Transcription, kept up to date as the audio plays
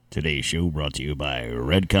Today's show brought to you by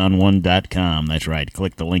redcon1.com. That's right.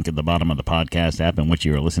 Click the link at the bottom of the podcast app in which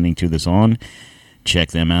you are listening to this on.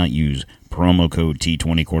 Check them out. Use promo code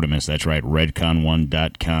T20 Quartermiss. That's right.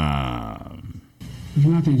 redcon1.com. There's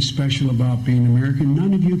nothing special about being American.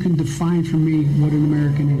 None of you can define for me what an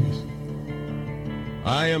American is.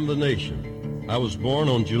 I am the nation. I was born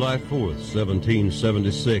on July 4th,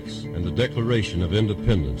 1776, and the Declaration of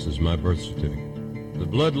Independence is my birth certificate. The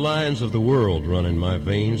bloodlines of the world run in my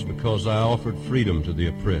veins because I offered freedom to the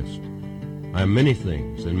oppressed. I am many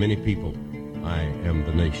things and many people. I am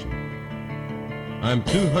the nation. I am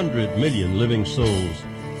 200 million living souls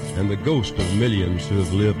and the ghost of millions who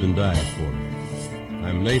have lived and died for me. I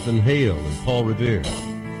am Nathan Hale and Paul Revere.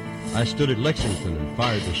 I stood at Lexington and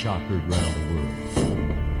fired the shot heard round the world.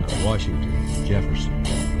 I'm Washington, Jefferson,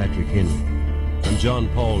 Patrick Henry. I'm John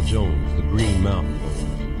Paul Jones, the Green Mountain Boys,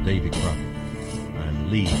 Davy Crockett.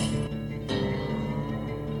 Lee.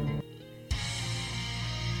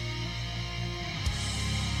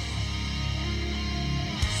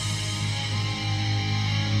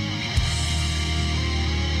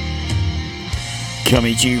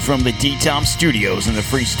 Coming to you from the D-Tom Studios in the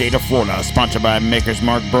free state of Florida, sponsored by Maker's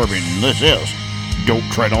Mark Bourbon. This is Don't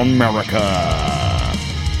Tread on America.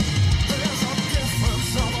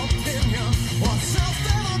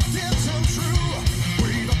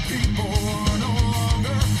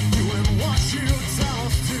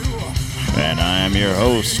 And I am your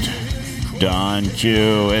host, Don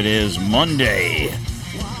Q. It is Monday,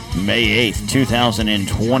 May 8th,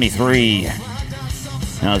 2023.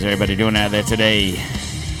 How's everybody doing out there today?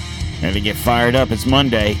 Ready to get fired up? It's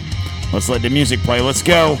Monday. Let's let the music play. Let's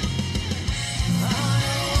go.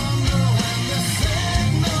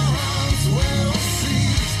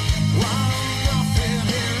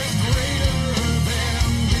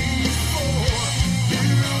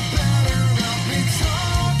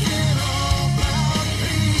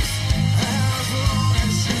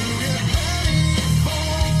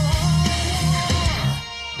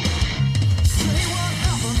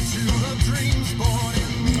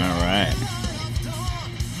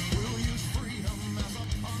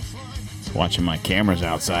 Watching my cameras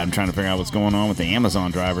outside. I'm trying to figure out what's going on with the Amazon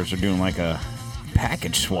drivers. They're doing like a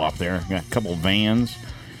package swap there. Got a couple vans.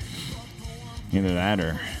 Either that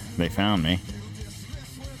or they found me.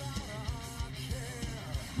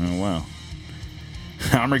 Oh, well.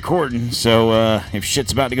 I'm recording, so if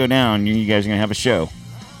shit's about to go down, you guys are going to have a show.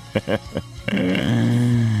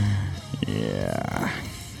 Yeah.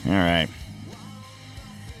 All right.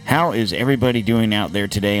 How is everybody doing out there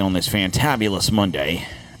today on this fantabulous Monday?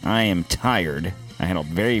 I am tired. I had a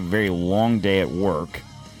very, very long day at work.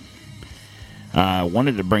 I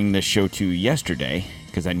wanted to bring this show to you yesterday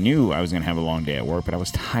because I knew I was going to have a long day at work, but I was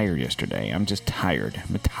tired yesterday. I'm just tired.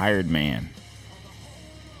 I'm a tired man.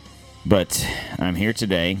 But I'm here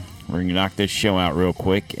today. We're going to knock this show out real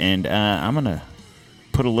quick, and I'm going to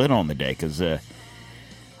put a lid on the day because,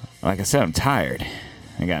 like I said, I'm tired.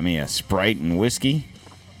 I got me a Sprite and whiskey.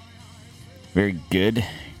 Very good.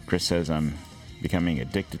 Chris says I'm becoming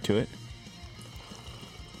addicted to it.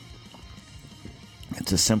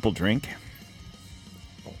 It's a simple drink,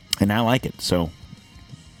 and I like it, so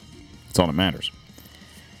that's all that matters.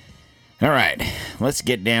 All right, let's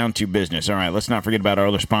get down to business. All right, let's not forget about our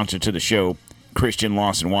other sponsor to the show, Christian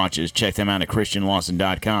Lawson Watches. Check them out at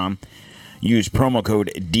christianlawson.com. Use promo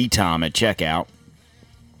code DTOM at checkout.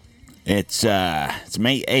 It's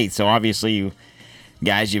May 8th, so obviously, you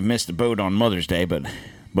guys, you've missed the boat on Mother's Day, but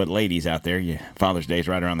ladies out there, Father's Day is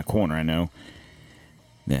right around the corner, I know.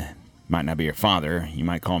 Might not be your father. You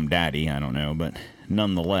might call him Daddy, I don't know. But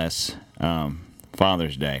nonetheless,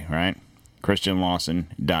 Father's Day, right?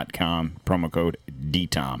 ChristianLawson.com, promo code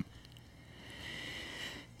DTOM.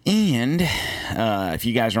 And if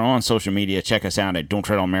you guys are on social media, check us out at Don't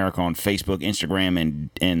Tread on America on Facebook, Instagram,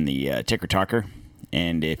 and the Ticker Talker.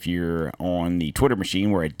 And if you're on the Twitter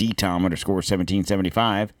machine, we're at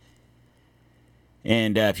DTOM_1775.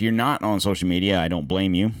 And if you're not on social media, I don't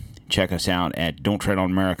blame you. Check us out at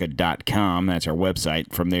don'ttreadonamerica.com. That's our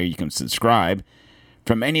website. From there, you can subscribe.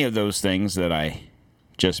 From any of those things that I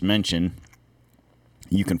just mentioned,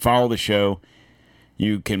 you can follow the show.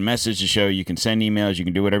 You can message the show. You can send emails. You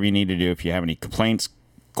can do whatever you need to do. If you have any complaints,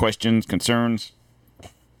 questions, concerns,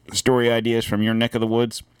 story ideas from your neck of the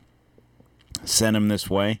woods, send them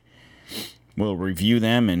this way. We'll review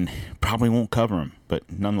them and probably won't cover them, but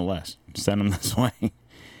nonetheless, send them this way.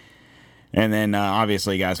 And then,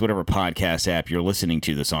 obviously, guys, whatever podcast app you're listening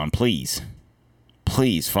to this on, please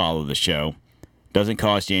follow the show. Doesn't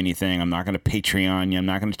cost you anything. I'm not going to Patreon you. I'm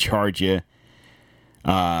not going to charge you.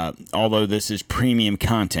 Although this is premium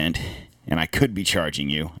content, and I could be charging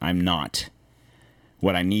you. I'm not.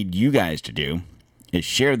 What I need you guys to do is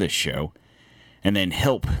share this show and then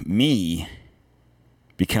help me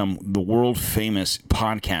become the world famous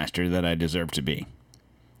podcaster that I deserve to be.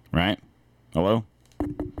 Right? Hello?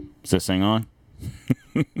 Is this thing on?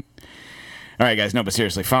 All right, guys. No, but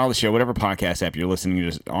seriously, follow the show. Whatever podcast app you're listening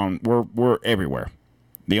to on, we're everywhere.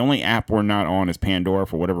 The only app we're not on is Pandora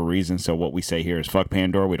for whatever reason. So what we say here is fuck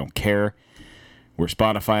Pandora. We don't care. We're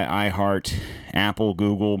Spotify, iHeart, Apple,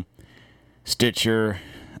 Google, Stitcher.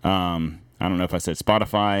 I don't know if I said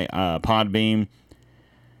Spotify, Podbeam,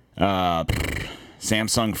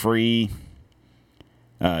 Samsung Free,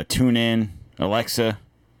 TuneIn, Alexa,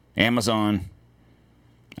 Amazon.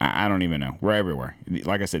 I don't even know. We're everywhere.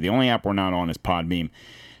 Like I said, the only app we're not on is Podbeam.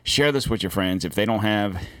 Share this with your friends. If they don't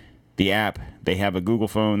have the app, they have a Google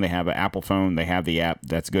phone, they have an Apple phone, they have the app.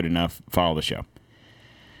 That's good enough. Follow the show.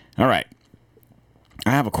 All right. I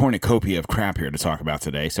have a cornucopia of crap here to talk about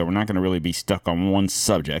today, so we're not going to really be stuck on one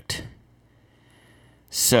subject.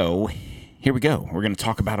 So, here we go. We're going to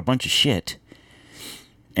talk about a bunch of shit.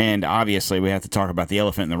 And obviously, we have to talk about the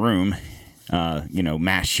elephant in the room,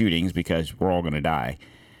 mass shootings, because we're all going to die.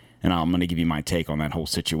 And I'm going to give you my take on that whole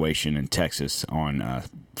situation in Texas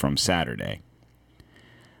from Saturday.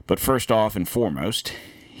 But first off and foremost,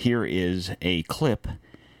 here is a clip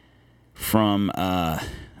from a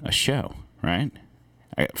show, right?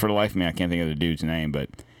 For the life of me, I can't think of the dude's name, but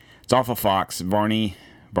it's off of Fox. Varney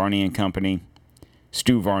and Company.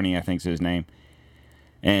 Stu Varney, I think is his name.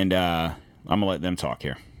 And I'm going to let them talk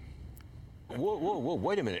here. Whoa,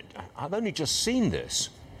 wait a minute. I've only just seen this.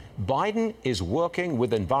 Biden is working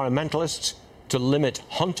with environmentalists to limit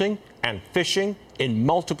hunting and fishing in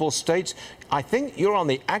multiple states. I think you're on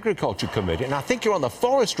the Agriculture Committee, and I think you're on the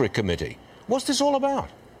Forestry Committee. What's this all about?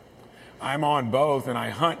 I'm on both, and I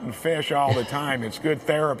hunt and fish all the time. It's good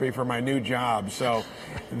therapy for my new job. So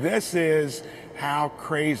this is how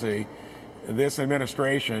crazy this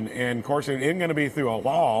administration, and of course it isn't going to be through a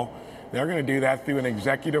law. They're going to do that through an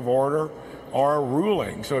executive order or a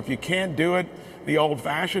ruling. So if you can't do it the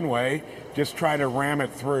old-fashioned way, just try to ram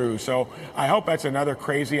it through. So I hope that's another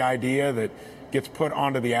crazy idea that gets put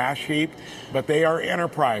onto the ash heap. But they are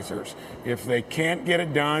enterprisers. If they can't get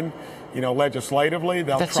it done, legislatively,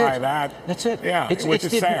 they'll try that. That's it. Yeah, which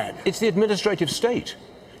is sad. It's the administrative state.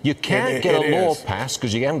 You can't get a law passed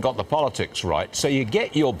because you haven't got the politics right. So you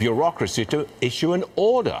get your bureaucracy to issue an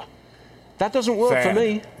order. That doesn't work for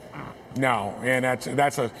me. No, and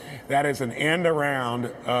that is an end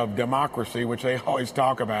around of democracy, which they always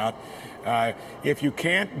talk about. If you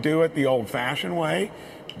can't do it the old-fashioned way,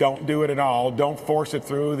 don't do it at all. Don't force it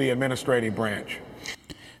through the administrative branch.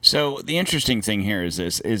 So the interesting thing here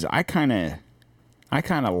is I kind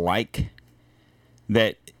of like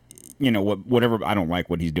that, whatever. I don't like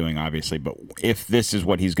what he's doing, obviously, but if this is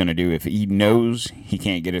what he's going to do, if he knows he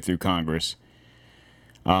can't get it through Congress,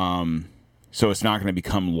 so it's not going to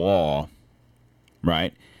become law,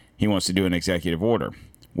 right? He wants to do an executive order.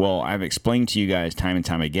 Well, I've explained to you guys time and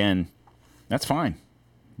time again, that's fine.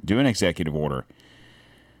 Do an executive order.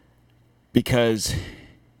 Because,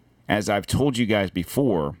 as I've told you guys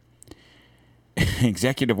before,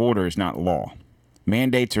 executive order is not law.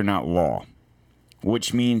 Mandates are not law,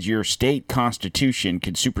 which means your state constitution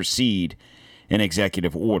can supersede an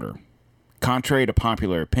executive order, contrary to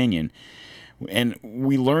popular opinion. And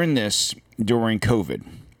we learned this during COVID,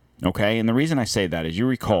 okay? And the reason I say that is you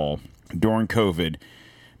recall during COVID,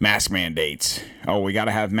 mask mandates. Oh, we got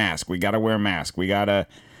to have masks. We got to wear a mask. We got to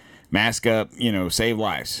mask up, save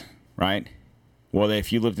lives, right? Well,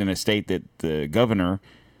 if you lived in a state that the governor,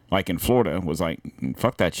 like in Florida, was like,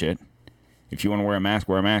 fuck that shit. If you want to wear a mask,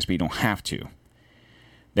 but you don't have to.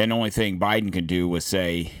 Then the only thing Biden could do was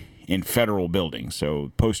say in federal buildings,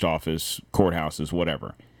 so post office, courthouses,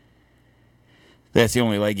 whatever. That's the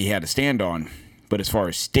only leg he had to stand on. But as far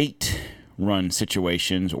as state-run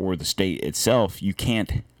situations or the state itself, you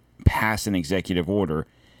can't pass an executive order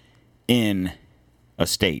in a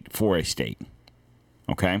state, for a state.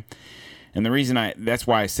 Okay? And the reason that's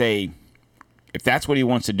why I say, if that's what he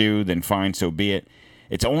wants to do, then fine, so be it.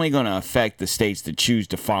 It's only going to affect the states that choose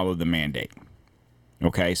to follow the mandate.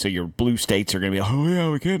 Okay? So your blue states are going to be like, oh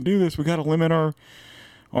yeah, we can't do this. We got to limit our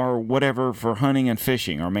whatever for hunting and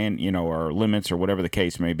fishing, our limits or whatever the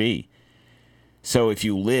case may be. So if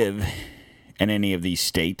you live in any of these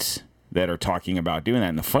states that are talking about doing that,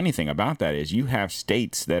 and the funny thing about that is you have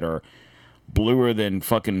states that are bluer than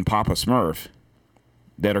fucking Papa Smurf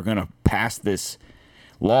that are going to pass this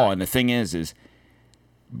law. And the thing is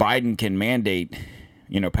Biden can mandate,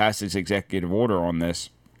 pass this executive order on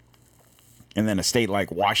this, and then a state like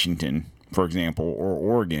Washington, for example, or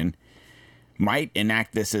Oregon, might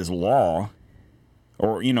enact this as law,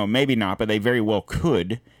 or, maybe not, but they very well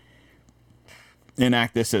could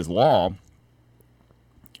enact this as law.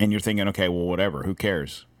 And you're thinking, okay, well, whatever, who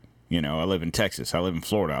cares? I live in Texas, I live in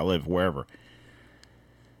Florida, I live wherever.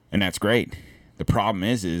 And that's great. The problem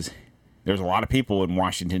is there's a lot of people in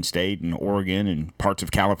Washington State and Oregon and parts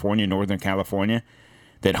of California, Northern California,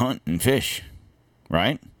 that hunt and fish,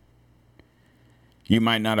 right? You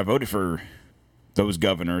might not have voted for those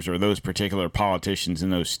governors or those particular politicians in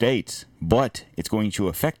those states, but it's going to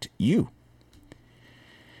affect you.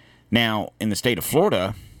 Now, in the state of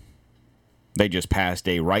Florida, they just passed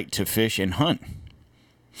a right to fish and hunt.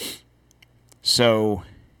 So,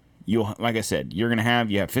 like I said, you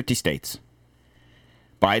have 50 states.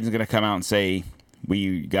 Biden's going to come out and say,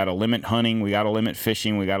 we got to limit hunting, we got to limit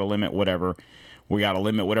fishing, we got to limit whatever. We got to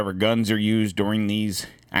limit whatever guns are used during these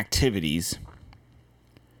activities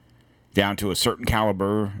down to a certain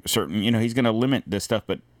caliber, he's going to limit this stuff.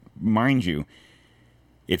 But mind you,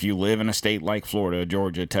 if you live in a state like Florida,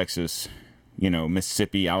 Georgia, Texas,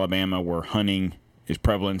 Mississippi, Alabama, where hunting is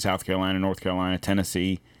prevalent, South Carolina, North Carolina,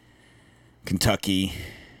 Tennessee, Kentucky,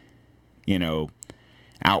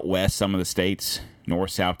 out west, some of the states,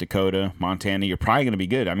 North, South Dakota, Montana, you're probably going to be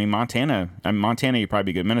good. Montana, you're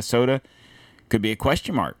probably good. Minnesota could be a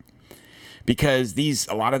question mark, because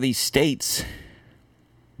a lot of these states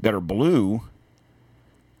that are blue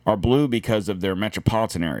because of their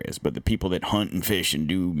metropolitan areas, but the people that hunt and fish and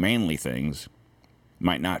do manly things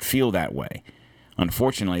might not feel that way.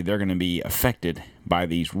 Unfortunately, they're going to be affected by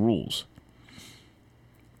these rules.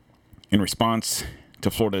 In response to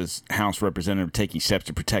Florida's House Representative taking steps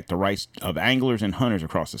to protect the rights of anglers and hunters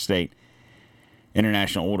across the state,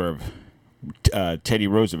 International Order of Teddy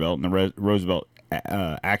Roosevelt and the Roosevelt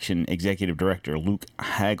Action Executive Director Luke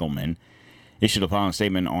Hagelman issued a following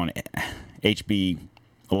statement on HB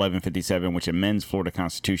 1157, which amends Florida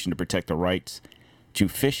Constitution to protect the rights to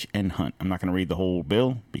fish and hunt. I'm not going to read the whole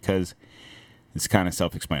bill because it's kind of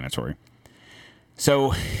self-explanatory.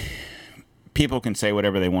 So people can say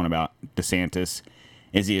whatever they want about DeSantis.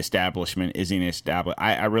 Is he establishment? Is he an establishment?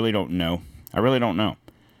 I really don't know.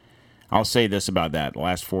 I'll say this about that. The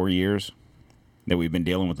last 4 years that we've been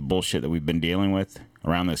dealing with the bullshit that we've been dealing with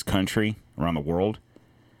around this country, around the world,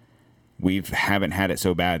 we haven't had it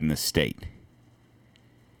so bad in this state.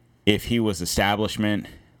 If he was establishment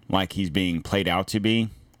like he's being played out to be,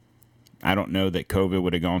 I don't know that COVID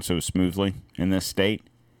would have gone so smoothly in this state.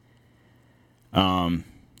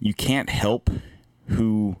 You can't help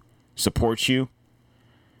who supports you.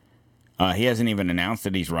 He hasn't even announced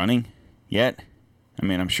that he's running yet.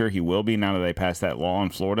 I'm sure he will be now that they passed that law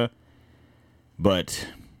in Florida. But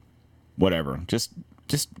whatever. Just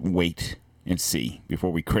wait and see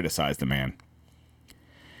before we criticize the man.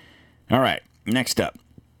 All right, next up.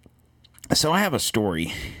 So I have a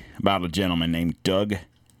story about a gentleman named Doug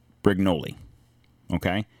Brignoli.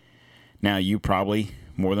 Okay? Now, you probably,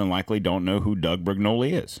 more than likely, don't know who Doug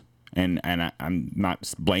Brignoli is. And I'm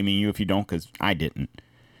not blaming you if you don't, because I didn't.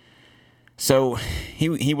 So,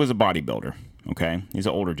 he was a bodybuilder, okay? He's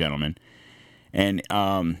an older gentleman. And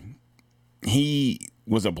he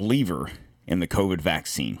was a believer in the COVID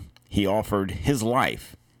vaccine. He offered his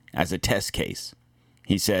life as a test case.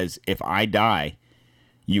 He says, if I die,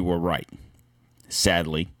 you were right.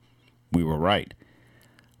 Sadly, we were right.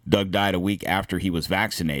 Doug died a week after he was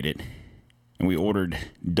vaccinated, and we ordered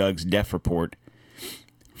Doug's death report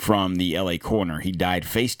from the LA coroner. He died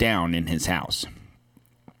face down in his house.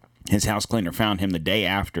 His house cleaner found him the day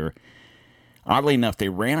after. Oddly enough, they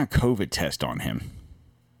ran a COVID test on him,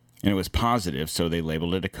 and it was positive, so they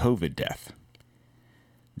labeled it a COVID death.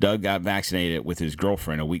 Doug got vaccinated with his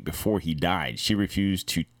girlfriend a week before he died. She refused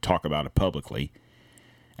to talk about it publicly,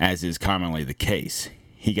 as is commonly the case.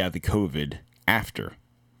 He got the COVID after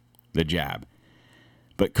the jab.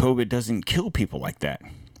 But COVID doesn't kill people like that.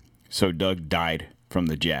 So Doug died from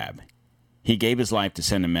the jab. He gave his life to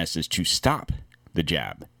send a message to stop the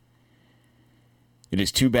jab. It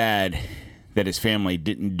is too bad that his family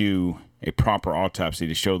didn't do a proper autopsy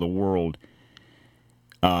to show the world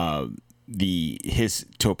his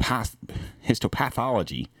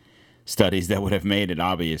histopathology studies that would have made it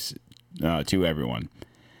obvious to everyone.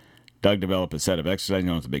 Doug developed a set of exercises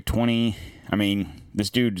known as the Big 20. This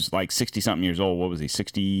dude's like 60-something years old. What was he,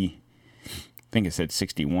 60? I think it said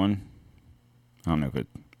 61. I don't know if it...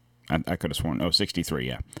 I could have sworn. 63,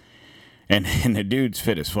 yeah. And the dude's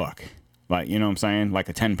fit as fuck. Like, you know what I'm saying? Like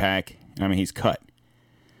a 10-pack. He's cut.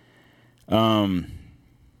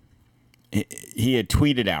 He had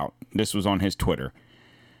tweeted out, this was on his Twitter,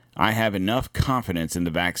 I have enough confidence in the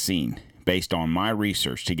vaccine based on my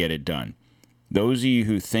research to get it done. Those of you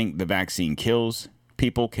who think the vaccine kills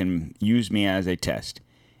people can use me as a test.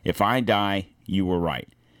 If I die, you were right.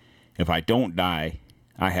 If I don't die,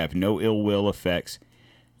 I have no ill will effects.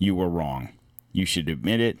 You were wrong. You should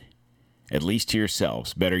admit it, at least to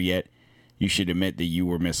yourselves. Better yet, you should admit that you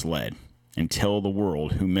were misled and tell the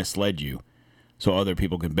world who misled you so other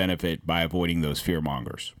people can benefit by avoiding those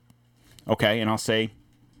fearmongers. Okay, and I'll say,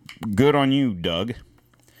 good on you, Doug.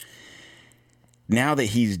 Now that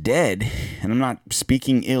he's dead, and I'm not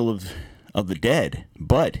speaking ill of the dead,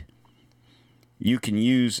 but you can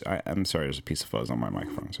use, I'm sorry, there's a piece of fuzz on my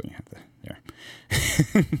microphone, so you have to,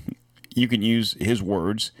 there. You can use his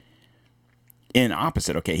words in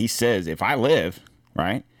opposite. Okay, he says, if I live,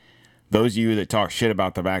 right, those of you that talk shit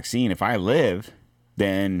about the vaccine, if I live,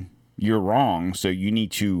 then you're wrong, so you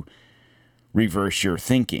need to reverse your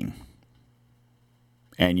thinking.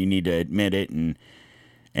 And you need to admit it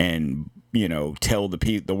and you know, tell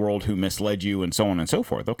the world who misled you and so on and so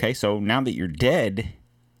forth. Okay, so now that you're dead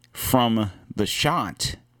from the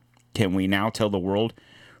shot, can we now tell the world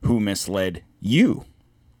who misled you?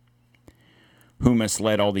 Who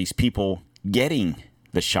misled all these people getting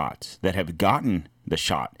the shots, that have gotten the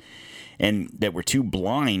shot, and that were too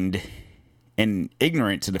blind and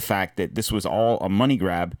ignorant to the fact that this was all a money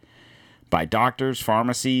grab by doctors,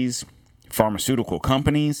 pharmacies, pharmaceutical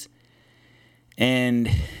companies, and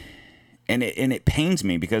it pains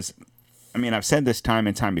me because, I mean, I've said this time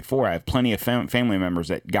and time before. I have plenty of family members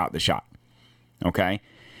that got the shot. Okay,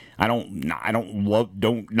 I don't not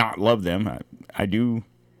love them. I do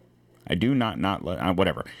not love,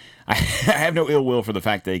 whatever. I have no ill will for the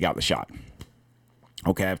fact that they got the shot.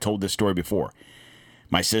 Okay, I've told this story before.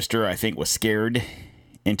 My sister, I think, was scared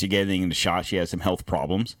into getting the shot. She has some health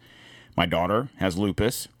problems. My daughter has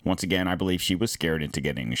lupus. Once again, I believe she was scared into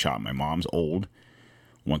getting the shot. My mom's old.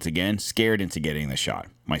 Once again, scared into getting the shot.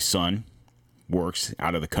 My son works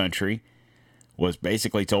out of the country. Was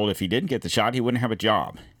basically told if he didn't get the shot, he wouldn't have a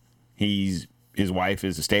job. His wife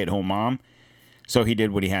is a stay-at-home mom, so he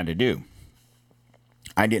did what he had to do.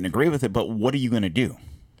 I didn't agree with it, but what are you going to do?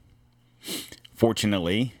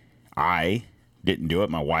 Fortunately, I didn't do it.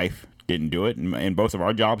 My wife didn't do it, and both of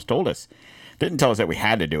our jobs told us. Didn't tell us that we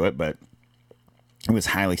had to do it, but it was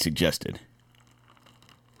highly suggested.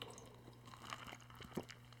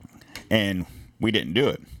 And we didn't do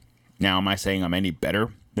it. Now, am I saying I'm any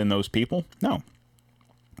better than those people? No.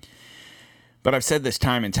 But I've said this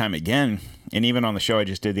time and time again, and even on the show I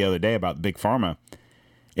just did the other day about Big Pharma,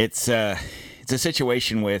 it's a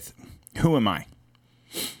situation with, who am I?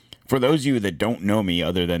 For those of you that don't know me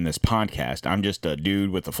other than this podcast, I'm just a dude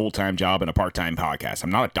with a full-time job and a part-time podcast. I'm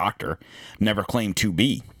not a doctor. Never claimed to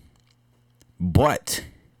be. But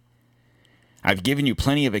I've given you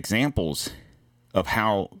plenty of examples of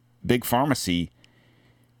how Big Pharmacy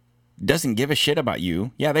doesn't give a shit about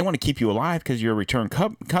you. Yeah, they want to keep you alive because you're a return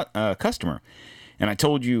customer. And I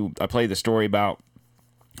told you, I played the story about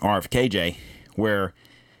RFKJ where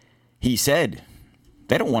he said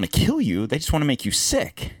they don't want to kill you. They just want to make you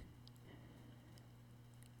sick.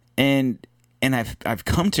 And I've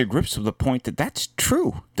come to grips with the point that that's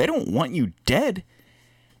true. They don't want you dead,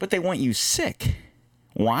 but they want you sick.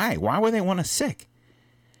 Why? Why would they want us sick?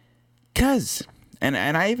 Because, and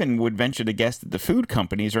I even would venture to guess that the food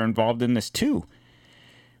companies are involved in this too.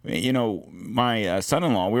 You know, my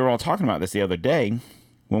son-in-law, we were all talking about this the other day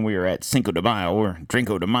when we were at Cinco de Mayo or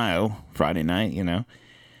Drinko de Mayo Friday night, you know.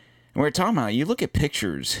 And we were talking about, you look at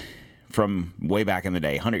pictures from way back in the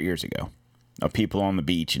day, 100 years ago, of people on the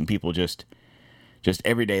beach and people just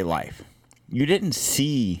everyday life. You didn't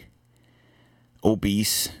see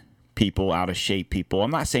obese people, out of shape people.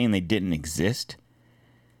 I'm not saying they didn't exist,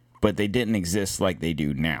 but they didn't exist like they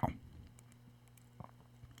do now.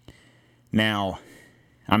 Now,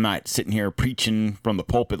 I'm not sitting here preaching from the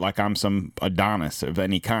pulpit like I'm some Adonis of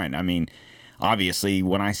any kind. I mean, obviously,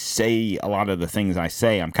 when I say a lot of the things I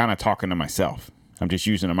say, I'm kind of talking to myself. I'm just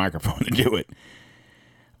using a microphone to do it.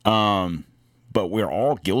 But we're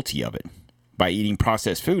all guilty of it by eating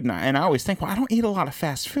processed food. And I always think, well, I don't eat a lot of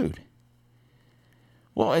fast food.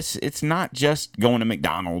 Well, it's not just going to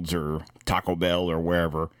McDonald's or Taco Bell or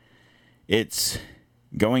wherever. It's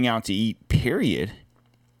going out to eat, period.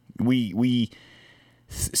 We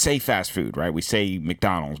say fast food, right? We say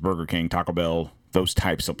McDonald's, Burger King, Taco Bell, those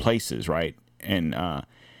types of places, right? And I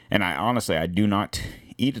honestly, I do not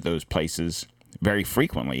eat at those places very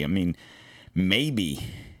frequently. I mean, maybe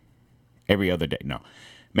every other day. No,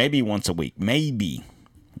 maybe once a week. Maybe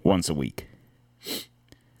once a week.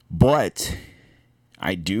 But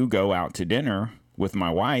I do go out to dinner with my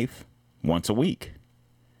wife once a week.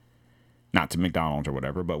 not to McDonald's or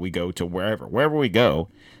whatever, but we go to wherever we go.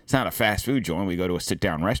 It's not a fast food joint. We go to a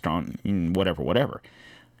sit-down restaurant, whatever.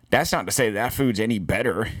 That's not to say that food's any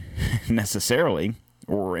better necessarily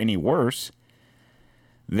or any worse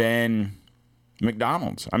than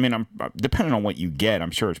McDonald's. I mean, depending on what you get,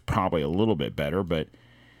 I'm sure it's probably a little bit better, but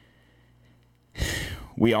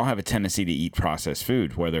we all have a tendency to eat processed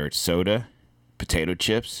food, whether it's soda, potato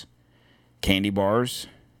chips, candy bars.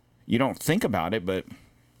 You don't think about it, but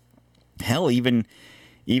hell, even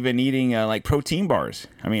eating like protein bars.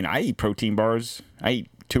 I mean, I eat protein bars. I eat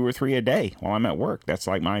 2 or 3 a day while I'm at work. That's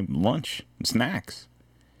like my lunch and snacks.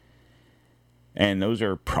 And those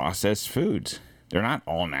are processed foods. They're not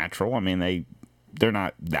all natural. I mean, they're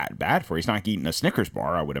not that bad for you. It's not like eating a Snickers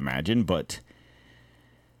bar, I would imagine, but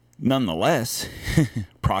nonetheless,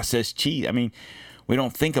 processed cheese. I mean, we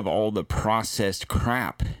don't think of all the processed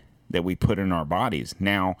crap that we put in our bodies.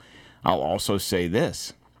 Now, I'll also say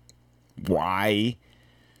this. Why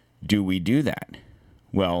do we do that?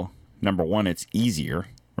 Well, number one, it's easier,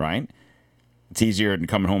 right? It's easier than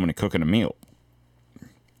coming home and cooking a meal.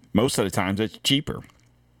 Most of the times, it's cheaper.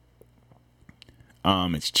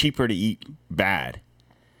 It's cheaper to eat bad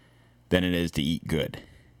than it is to eat good.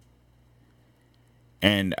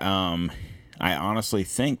 And I honestly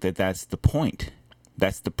think that that's the point.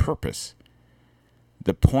 That's the purpose.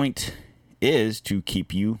 The point is to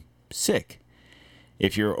keep you sick.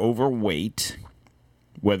 If you're overweight,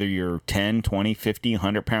 whether you're 10, 20, 50,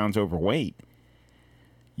 100 pounds overweight,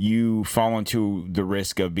 you fall into the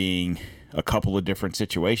risk of being a couple of different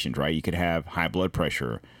situations, right? You could have high blood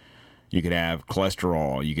pressure. You could have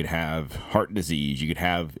cholesterol. You could have heart disease. You could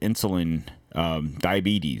have insulin,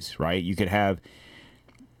 diabetes, right? You could have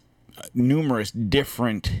numerous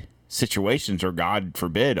different situations, or God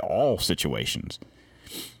forbid, all situations,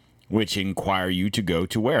 which inquire you to go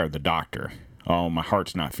to where? The doctor. Oh, my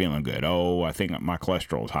heart's not feeling good. Oh, I think my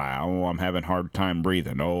cholesterol's high. Oh, I'm having a hard time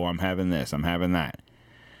breathing. Oh, I'm having this. I'm having that.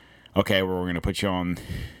 Okay, well, we're going to put you on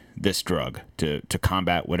this drug to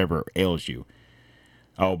combat whatever ails you.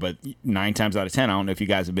 Oh, but 9 times out of 10, I don't know if you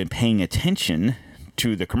guys have been paying attention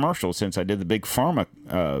to the commercials since I did the Big Pharma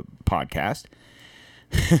podcast.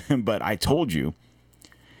 But I told you,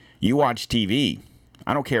 you watch TV.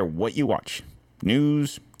 I don't care what you watch.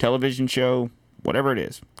 News, television show, whatever it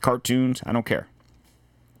is. Cartoons, I don't care.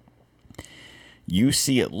 You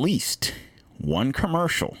see at least one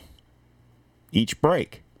commercial each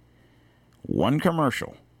break. One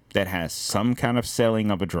commercial that has some kind of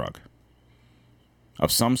selling of a drug.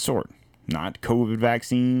 Of some sort. Not COVID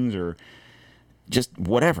vaccines or just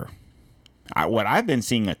whatever. What I've been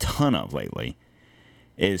seeing a ton of lately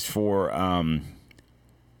is for,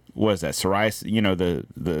 what is that? Psoriasis,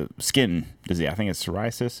 the skin disease. I think it's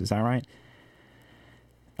psoriasis. Is that right?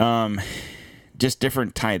 Just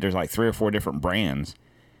different type. There's like 3 or 4 different brands.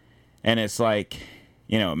 And it's like,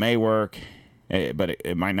 it may work, but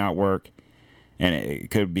it might not work. And it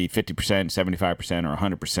could be 50%, 75%, or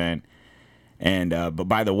 100%. And but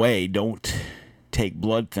by the way, don't take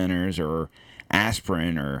blood thinners or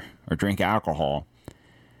aspirin or drink alcohol.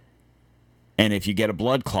 And if you get a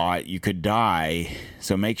blood clot, you could die.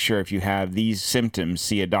 So make sure if you have these symptoms,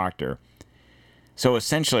 see a doctor. So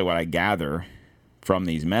essentially what I gather from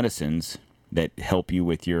these medicines that help you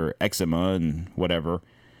with your eczema and whatever,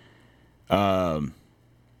 that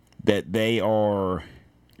they are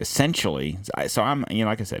essentially, so I'm,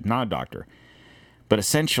 like I said, not a doctor, but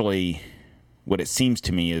essentially what it seems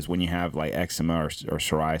to me is when you have like eczema or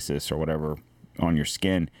psoriasis or whatever on your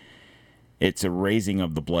skin, it's a raising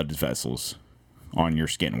of the blood vessels on your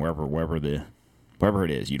skin, wherever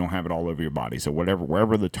it is. You don't have it all over your body. So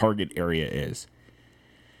wherever the target area is,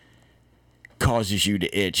 causes you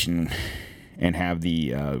to itch and have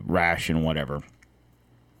the rash and whatever.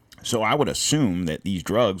 So I would assume that these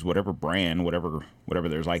drugs, whatever brand, whatever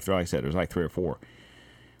there's like I said, there's like 3 or 4,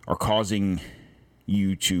 are causing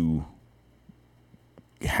you to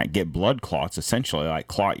get blood clots, essentially, like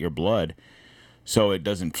clot your blood so it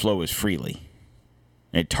doesn't flow as freely.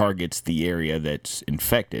 It targets the area that's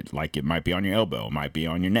infected, like it might be on your elbow, it might be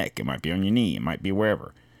on your neck, it might be on your knee, it might be wherever.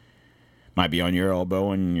 It might be on your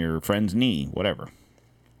elbow and your friend's knee, whatever.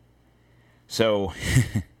 So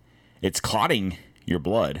it's clotting your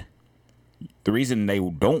blood. The reason they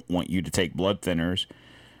don't want you to take blood thinners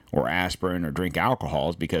or aspirin or drink alcohol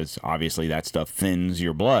is because obviously that stuff thins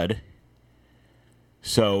your blood.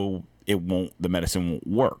 So the medicine won't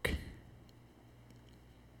work.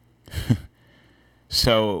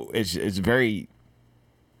 So it's very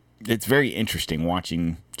interesting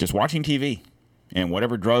watching TV and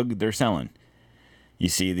whatever drug they're selling. You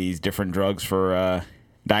see these different drugs for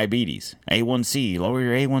diabetes, A1C, lower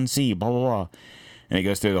your A1C, blah, blah, blah. And it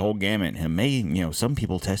goes through the whole gamut. And some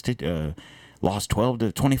people tested, lost 12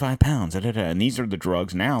 to 25 pounds. And these are the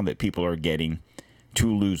drugs now that people are getting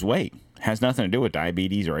to lose weight. It has nothing to do with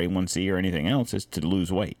diabetes or A1C or anything else. It's to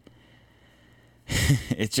lose weight.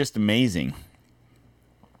 It's just amazing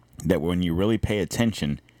that when you really pay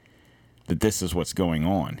attention, that this is what's going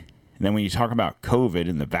on. And then when you talk about COVID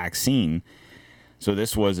and the vaccine, so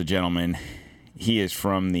this was a gentleman, he is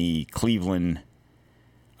from the Cleveland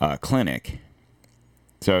Clinic.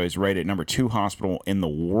 So he's rated number 2 hospital in the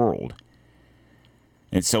world.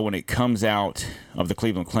 And so when it comes out of the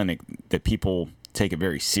Cleveland Clinic, that people take it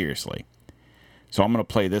very seriously. So I'm going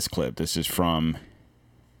to play this clip. This is from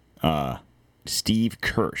Steve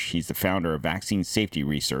Kirsch. He's the founder of Vaccine Safety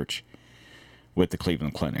Research with the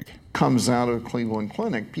Cleveland Clinic. Comes out of Cleveland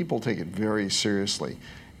Clinic, people take it very seriously.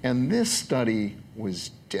 And this study was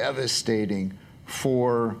devastating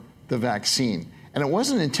for the vaccine. And it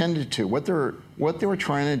wasn't intended to. What they were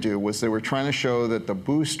trying to do was they were trying to show that the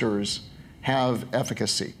boosters have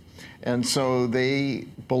efficacy. And so they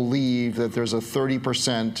believe that there's a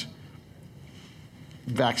 30%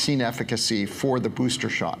 vaccine efficacy for the booster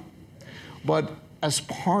shot. But as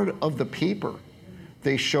part of the paper,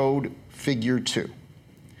 they showed figure 2.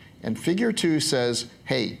 And figure 2 says,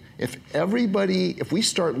 hey, if we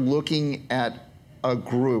start looking at a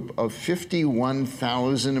group of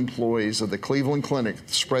 51,000 employees of the Cleveland Clinic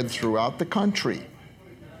spread throughout the country,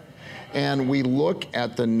 and we look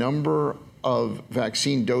at the number of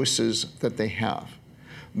vaccine doses that they have,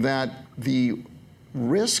 that the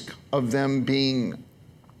risk of them being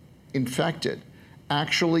infected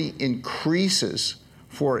actually increases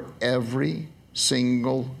for every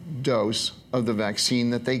single dose of the vaccine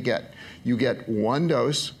that they get. You get 1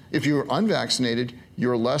 dose. If you're unvaccinated,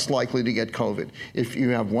 you're less likely to get COVID. If you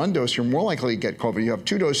have 1 dose, you're more likely to get COVID. You have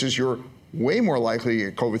 2 doses, you're way more likely to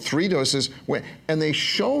get COVID. 3 doses, and they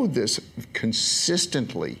showed this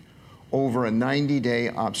consistently over a 90-day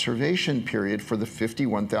observation period for the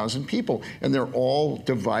 51,000 people. And they're all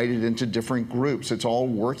divided into different groups. It's all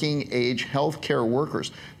working age healthcare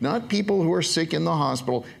workers, not people who are sick in the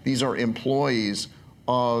hospital. These are employees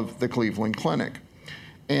of the Cleveland Clinic.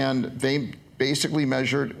 And they basically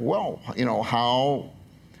measured, how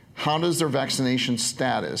does their vaccination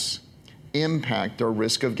status impact their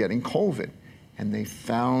risk of getting COVID? And they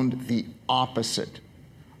found the opposite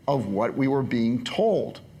of what we were being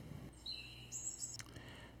told.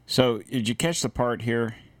 So did you catch the part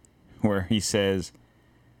here where he says,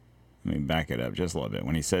 let me back it up just a little bit,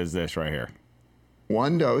 when he says this right here.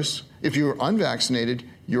 1 dose. If you're unvaccinated,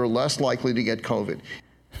 you're less likely to get COVID.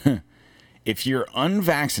 If you're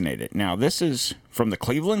unvaccinated, now this is from the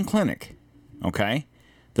Cleveland Clinic, okay?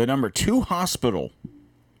 The number 2 hospital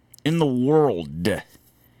in the world,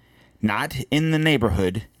 not in the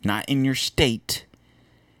neighborhood, not in your state,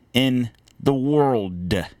 in the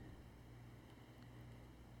world,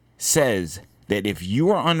 says that if you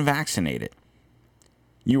are unvaccinated,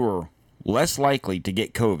 you are less likely to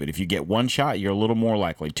get COVID. If you get 1 shot, you're a little more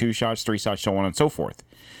likely. 2 shots, 3 shots, so on and so forth.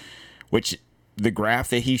 Which the graph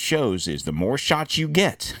that he shows is the more shots you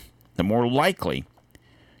get, the more likely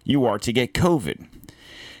you are to get COVID.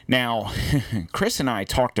 Now, Chris and I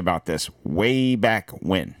talked about this way back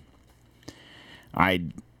when. I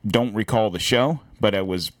don't recall the show, but I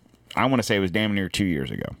want to say it was damn near 2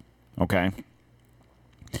 years ago. Okay?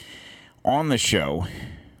 On the show,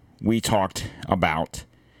 we talked about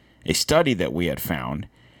a study that we had found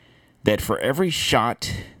that for every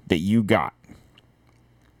shot that you got,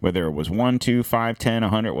 whether it was 1, 2, 5, 10,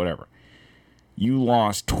 100, whatever, you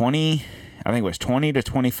lost 20 to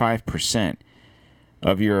 25%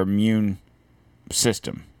 of your immune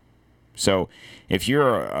system. So if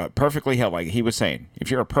you're perfectly healthy, like he was saying,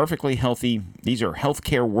 if you're a perfectly healthy, these are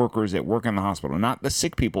healthcare workers that work in the hospital, not the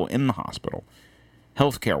sick people in the hospital,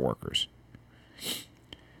 healthcare workers.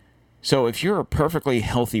 So if you're a perfectly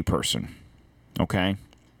healthy person, okay,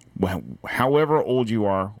 well, however old you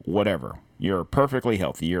are, whatever, you're perfectly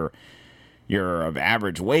healthy. You're of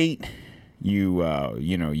average weight. You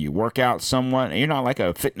work out somewhat. You're not like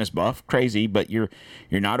a fitness buff, crazy, but you're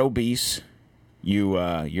not obese.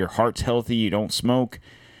 Your heart's healthy. You don't smoke.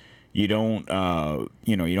 You don't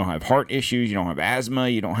you don't have heart issues. You don't have asthma.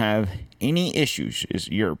 You don't have any issues.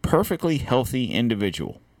 You're a perfectly healthy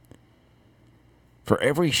individual. For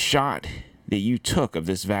every shot that you took of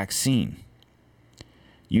this vaccine,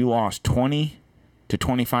 you lost 20 to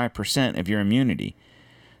 25% of your immunity.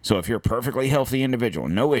 So if you're a perfectly healthy individual,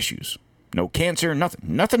 no issues, no cancer,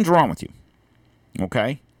 nothing's wrong with you,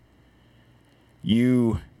 okay?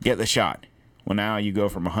 You get the shot. Well, now you go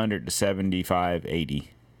from 100 to 75,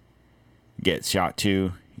 80, get shot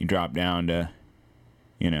 2, you drop down to,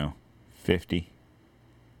 50,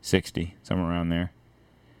 60, somewhere around there.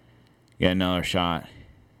 Get another shot,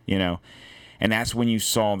 and that's when you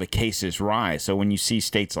saw the cases rise. So when you see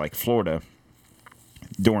states like Florida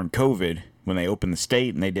during COVID, when they opened the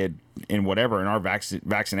state and they did and our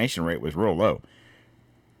vaccination rate was real low.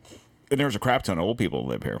 And there's a crap ton of old people that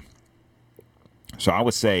live here. So I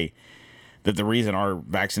would say that the reason our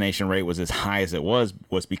vaccination rate was as high as it was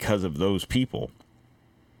because of those people.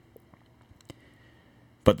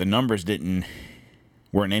 But the numbers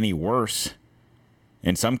weren't any worse.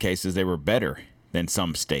 In some cases, they were better than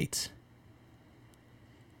some states.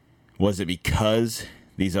 Was it because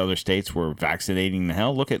these other states were vaccinating the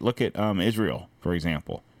hell? Look at Israel, for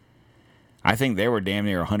example. I think they were damn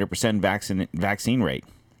near 100%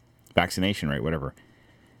 vaccination rate, whatever.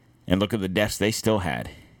 And look at the deaths they still had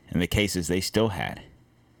and the cases they still had.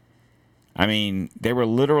 I mean, they were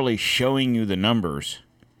literally showing you the numbers,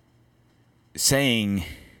 saying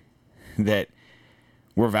that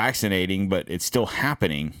we're vaccinating, but it's still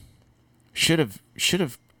happening. Should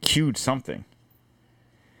have cued something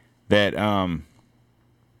that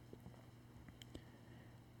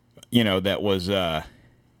that was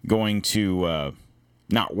going to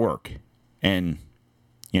not work, and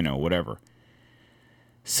whatever.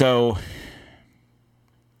 So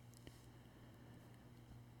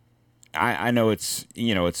I know it's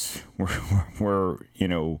we're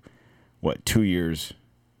 2 years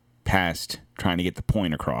past trying to get the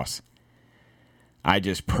point across. I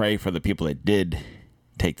just pray for the people that did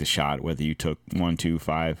take the shot, whether you took 1, 2,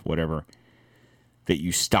 5, whatever, that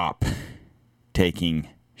you stop taking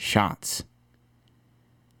shots.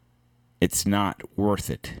 It's not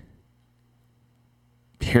worth it.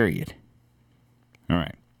 Period. All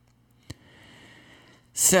right.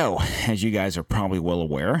 So, as you guys are probably well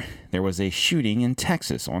aware, there was a shooting in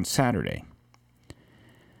Texas on Saturday.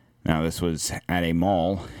 Now, this was at a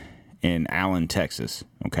mall in Allen, Texas.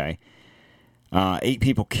 Okay. 8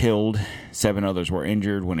 people killed, 7 others were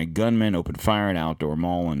injured when a gunman opened fire at an outdoor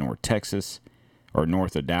mall in North Texas, or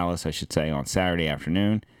north of Dallas, I should say, on Saturday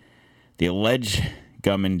afternoon. The alleged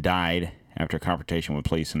gunman died after a confrontation with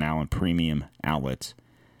police in Allen Premium Outlets.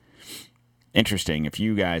 Interesting, if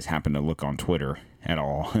you guys happen to look on Twitter at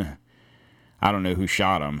all, I don't know who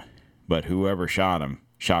shot him, but whoever shot him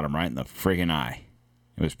right in the friggin' eye.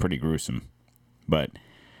 It was pretty gruesome. But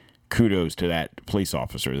kudos to that police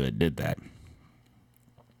officer that did that.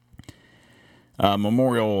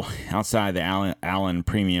 Memorial outside the Allen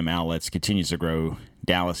Premium Outlets continues to grow.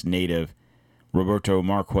 Dallas native Roberto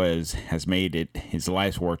Marquez has made it his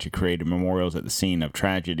life's work to create memorials at the scene of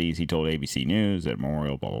tragedies. He told ABC News that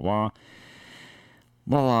memorial, blah, blah, blah.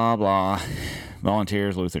 Blah, blah, blah.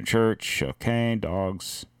 Volunteers, Lutheran Church, okay.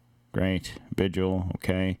 Dogs, great. Vigil,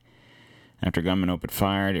 okay. After gunman opened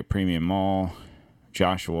fire at Premium Mall,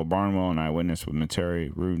 Joshua Barnwell, an eyewitness with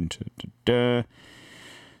Materi Rudin.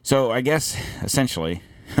 So I guess essentially,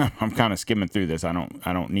 I'm kind of skimming through this. I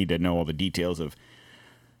don't need to know all the details of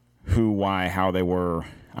who, why, how they were.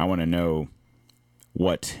 I want to know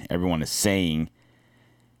what everyone is saying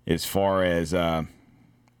as far as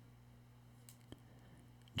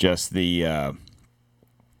just the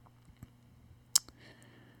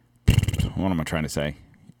what am I trying to say?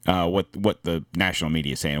 What the national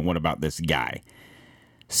media is saying, and what about this guy?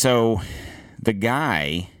 So the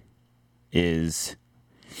guy is,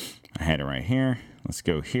 I had it right here. Let's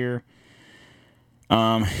go here.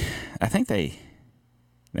 I think they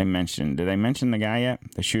mentioned, did they mention the guy yet?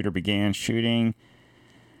 The shooter began shooting.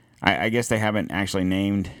 I guess they haven't actually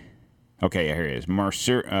named. Okay, yeah, here it is.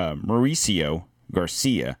 Mauricio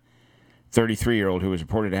Garcia, 33-year-old, who was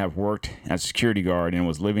reported to have worked as a security guard and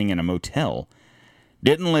was living in a motel.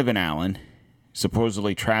 Didn't live in Allen.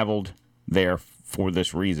 Supposedly traveled there for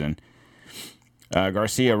this reason.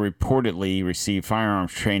 Garcia reportedly received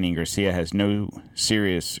firearms training. Garcia has no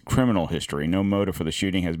serious criminal history. No motive for the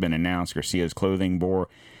shooting has been announced. Garcia's clothing bore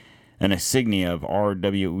an insignia of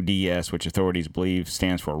RWDS, which authorities believe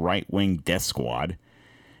stands for Right Wing Death Squad.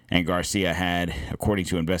 And Garcia had, according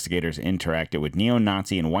to investigators, interacted with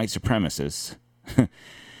neo-Nazi and white supremacists.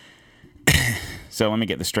 So let me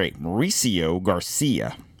get this straight. Mauricio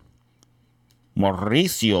Garcia.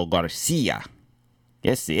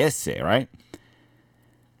 Yes, right?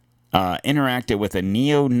 Interacted with a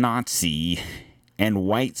neo-Nazi and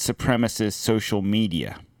white supremacist social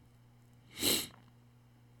media.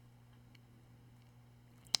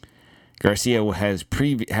 Garcia had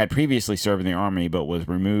previously served in the Army, but was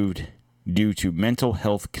removed due to mental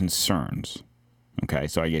health concerns. Okay,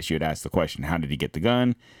 so I guess you'd ask the question, how did he get the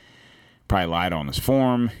gun? Probably lied on his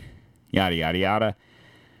form, yada, yada, yada.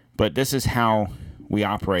 But this is how we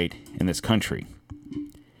operate in this country.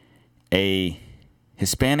 A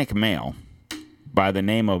Hispanic male by the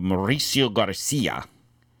name of Mauricio Garcia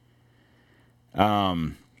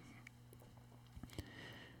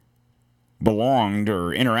belonged or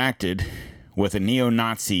interacted with a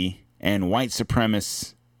neo-Nazi and white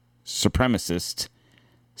supremacist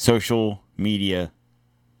social media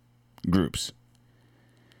groups.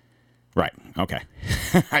 Right. Okay.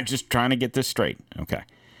 I'm just trying to get this straight. Okay.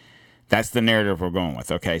 That's the narrative we're going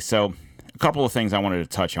with. Okay. So a couple of things I wanted to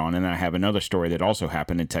touch on, and then I have another story that also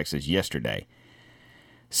happened in Texas yesterday.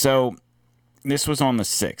 So this was on the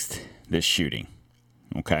 6th, this shooting.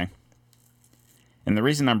 Okay. And the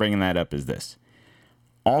reason I'm bringing that up is this.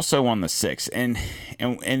 Also on the 6th, and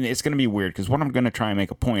it's going to be weird because what I'm going to try and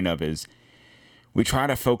make a point of is we try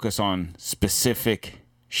to focus on specific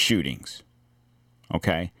shootings.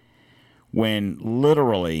 Okay. When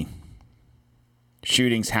literally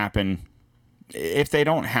shootings happen, if they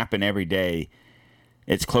don't happen every day,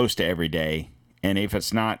 it's close to every day. And if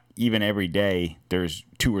it's not even every day, there's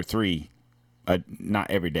 2 or 3, not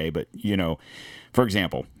every day, but, for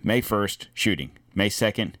example, May 1st, shooting. May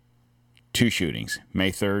 2nd, 2 shootings.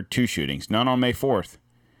 May 3rd, 2 shootings. None on May 4th.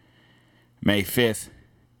 May 5th,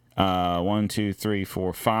 1, 2, 3,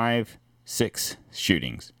 4, 5, 6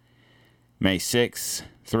 shootings. May 6th,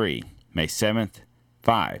 3. May 7th,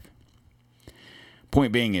 5.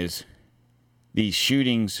 Point being is, these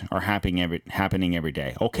shootings are happening every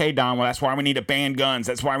day. Okay, Don, well, that's why we need to ban guns.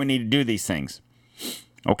 That's why we need to do these things.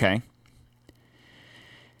 Okay.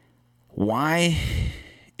 Why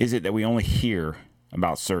is it that we only hear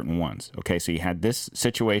about certain ones? Okay, so you had this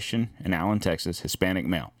situation in Allen, Texas, Hispanic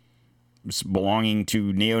male, belonging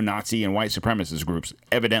to neo-Nazi and white supremacist groups,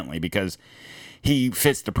 evidently, because he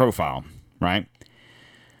fits the profile, right?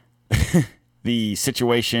 The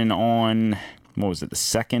situation on, what was it, the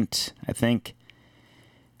 2nd, I think?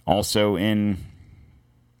 Also in,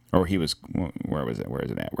 or he was, where was it? Where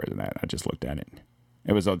is it at? I just looked at it.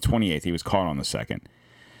 It was on the 28th. He was caught on the 2nd.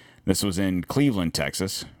 This was in Cleveland,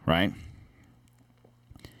 Texas, right?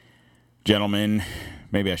 Gentleman,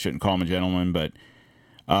 maybe I shouldn't call him a gentleman, but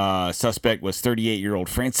suspect was 38-year-old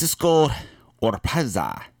Francisco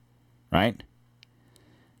Orpaza, right?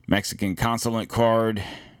 Mexican consulate card,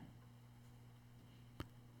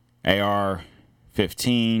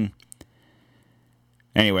 AR-15.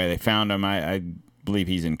 Anyway, they found him. I believe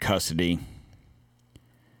he's in custody.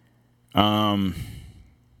 Once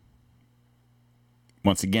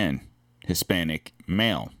again, Hispanic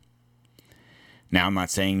male. Now, I'm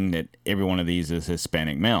not saying that every one of these is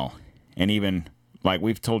Hispanic male. And even, like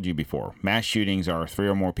we've told you before, mass shootings are 3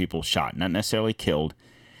 or more people shot, not necessarily killed.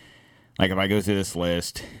 Like if I go through this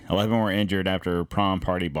list, 11 were injured after a prom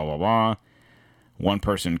party, blah, blah, blah. 1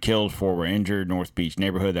 person killed, 4 were injured. North Beach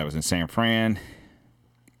neighborhood, that was in San Fran.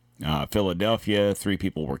 Philadelphia, 3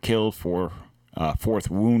 people were killed, 4th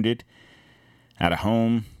wounded at a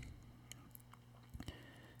home.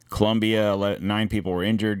 Columbia, 9 people were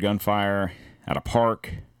injured, gunfire at a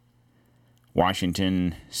park.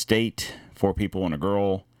 Washington State, 4 people and a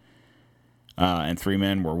girl, and 3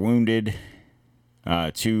 men were wounded.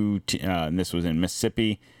 And this was in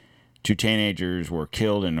Mississippi. 2 teenagers were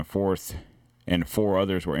killed, and 4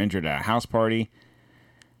 others were injured at a house party.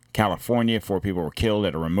 California, 4 people were killed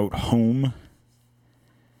at a remote home.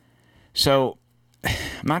 So, I'm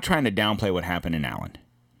not trying to downplay what happened in Allen.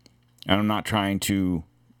 And I'm trying to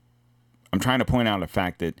point out the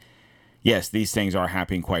fact that, yes, these things are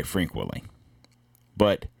happening quite frequently.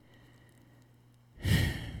 But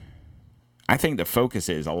I think the focus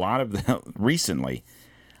is recently,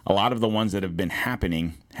 a lot of the ones that have been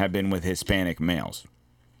happening have been with Hispanic males.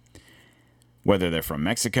 Whether they're from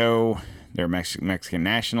Mexico, they're Mexican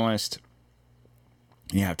nationalist.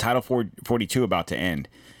 You have Title 42 about to end.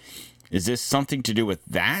 Is this something to do with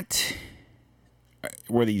that?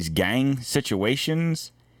 Were these gang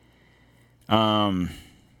situations? But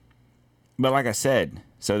like I said,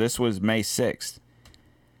 so this was May 6th.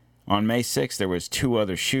 On May 6th, there was 2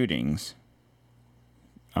 other shootings.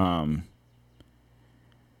 Don't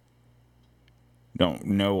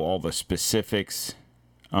know all the specifics.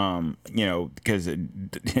 Because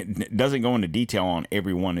it doesn't go into detail on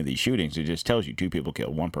every one of these shootings. It just tells you 2 people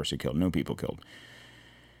killed, 1 person killed, no people killed.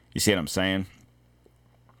 You see what I'm saying?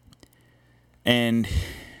 And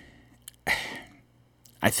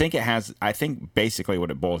I think basically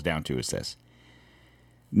what it boils down to is this.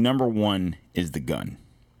 Number 1 is the gun.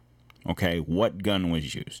 Okay, what gun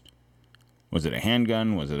was used? Was it a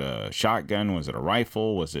handgun? Was it a shotgun? Was it a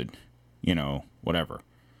rifle? Was it, whatever?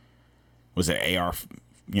 Was it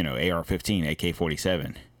AR-15,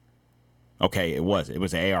 AK-47? Okay, it was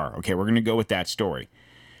AR. Okay, we're going to go with that story.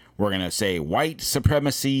 We're going to say white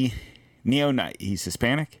supremacy, neo-Nazi. He's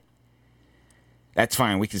Hispanic? That's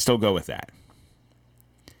fine. We can still go with that.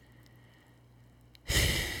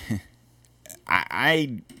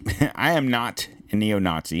 I am not a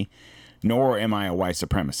neo-Nazi, nor am I a white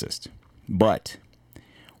supremacist. But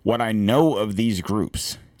what I know of these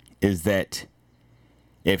groups is that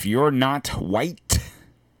if you're not white,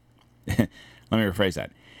 let me rephrase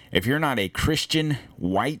that. If you're not a Christian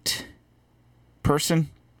white person,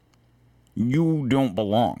 you don't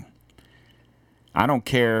belong. I don't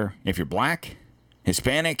care if you're black,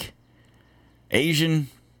 Hispanic, Asian.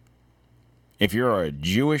 If you're a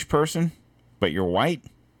Jewish person, but you're white,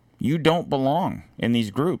 you don't belong in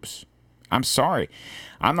these groups. I'm sorry.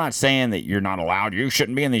 I'm not saying that you're not allowed. You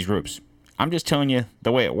shouldn't be in these groups. I'm just telling you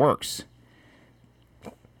the way it works.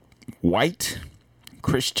 White,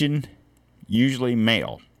 Christian, usually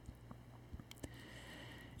male.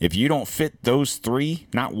 If you don't fit those three,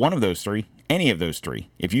 not one of those three, any of those three,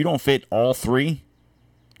 if you don't fit all three,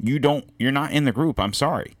 you're not in the group. I'm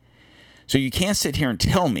sorry. So you can't sit here and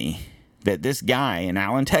tell me that this guy in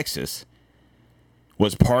Allen, Texas,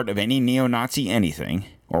 was part of any neo-Nazi anything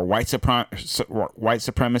or white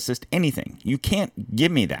supremacist anything. You can't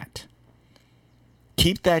give me that.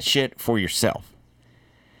 Keep that shit for yourself.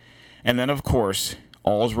 And then, of course,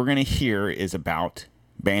 all we're going to hear is about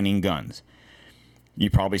banning guns. You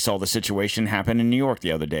probably saw the situation happen in New York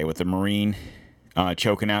the other day with the Marine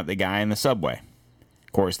choking out the guy in the subway.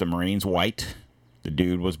 Of course, the Marine's white. The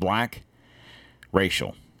dude was black.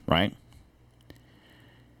 Racial, right?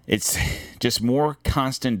 It's just more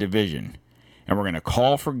constant division. And we're going to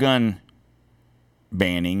call for gun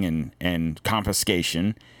banning and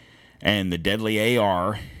confiscation and the deadly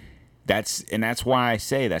AR. That's why I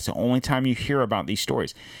say that's the only time you hear about these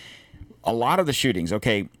stories. A lot of the shootings,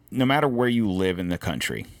 okay, no matter where you live in the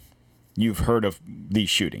country, you've heard of these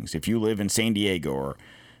shootings. If you live in San Diego or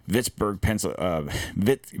Vicksburg,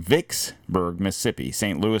 Mississippi,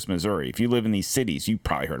 St. Louis, Missouri, if you live in these cities, you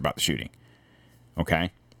probably heard about the shooting.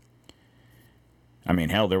 Okay? I mean,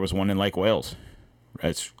 hell, there was one in Lake Wales.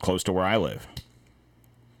 It's close to where I live.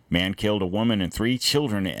 Man killed a woman and 3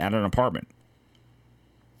 children at an apartment.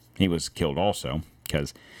 He was killed also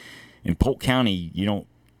because in Polk County, you don't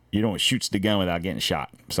shoot the gun without getting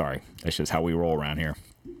shot. Sorry, that's just how we roll around here.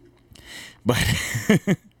 But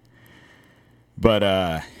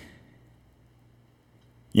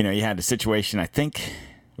you had the situation. I think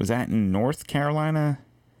was that in North Carolina.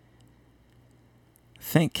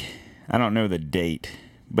 I don't know the date,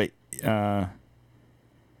 but I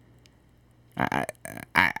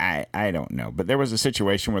don't know. But there was a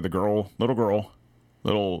situation where the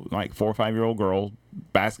little like 4 or 5 year old girl,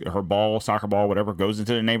 her soccer ball, whatever, goes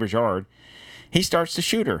into the neighbor's yard. He starts to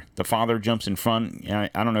shoot her. The father jumps in front. I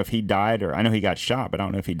don't know if he died or I know he got shot, but I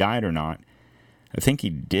don't know if he died or not. I think he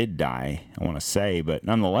did die, I want to say, but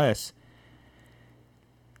nonetheless,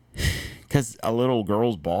 because a little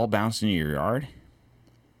girl's ball bounced into your yard,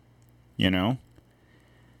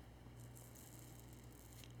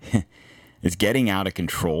 it's getting out of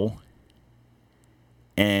control,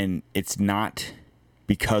 and it's not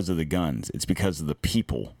because of the guns. It's because of the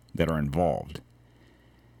people that are involved.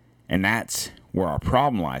 And that's where our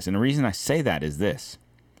problem lies. And the reason I say that is this.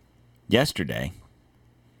 Yesterday,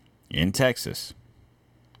 in Texas,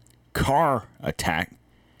 car attack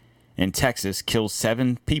in Texas kills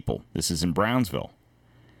 7 people. This is in Brownsville.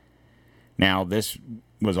 Now, this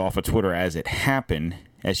was off of Twitter as it happened.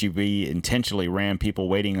 SUV intentionally ran people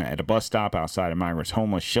waiting at a bus stop outside a migrants'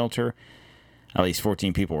 homeless shelter. At least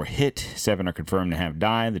 14 people were hit. 7 are confirmed to have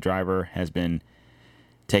died. The driver has been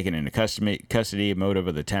taken into custody. Motive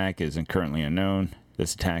of the attack is currently unknown.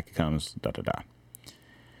 This attack comes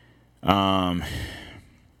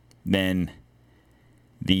Then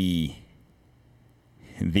the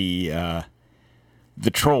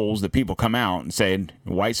trolls, the people come out and said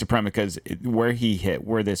white supremacy, because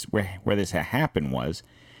where this happened was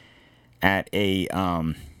at a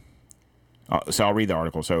so I'll read the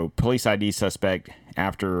article. So police ID suspect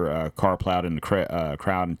after a car plowed in the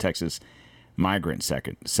crowd in Texas migrant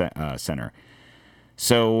center.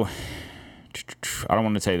 So I don't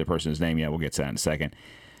want to tell you the person's name yet. We'll get to that in a second.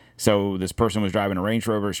 So this person was driving a Range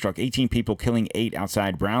Rover, struck 18 people, killing 8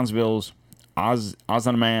 outside Brownsville's Ozanam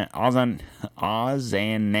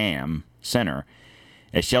Center,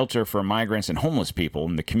 a shelter for migrants and homeless people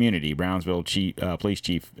in the community. Brownsville Police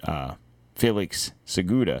Chief Felix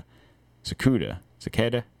Cicada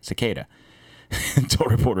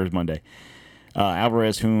told reporters Monday.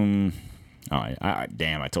 Alvarez, whom...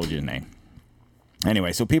 I told you his name.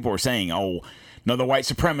 Anyway, so people were saying, oh, another white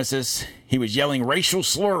supremacist. He was yelling racial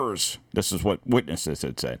slurs. This is what witnesses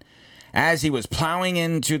had said. As he was plowing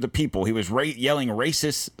into the people, he was yelling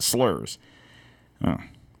racist slurs. Oh.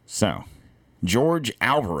 So, George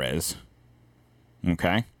Alvarez,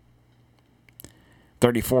 okay,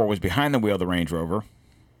 34, was behind the wheel of the Range Rover.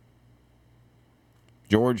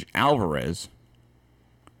 George Alvarez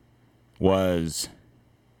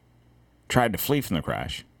tried to flee from the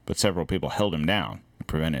crash, but several people held him down and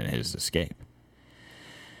prevented his escape.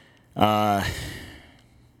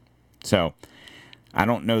 So, I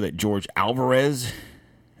don't know that George Alvarez,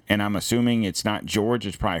 and I'm assuming it's not George,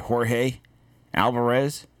 it's probably Jorge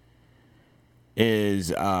Alvarez,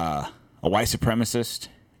 is a white supremacist,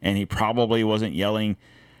 and he probably wasn't yelling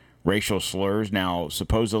racial slurs. Now,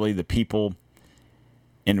 supposedly the people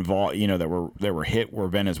involved, that were hit were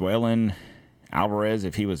Venezuelan. Alvarez,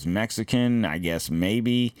 if he was Mexican, I guess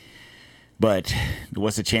maybe. But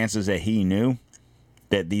what's the chances that he knew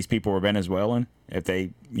that these people were Venezuelan? If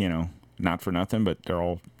they, not for nothing, but they're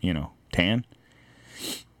all, tan.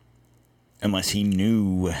 Unless he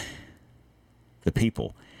knew the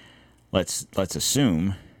people. Let's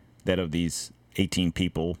assume that of these 18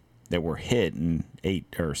 people that were hit and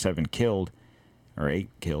 8 or 7 killed, or 8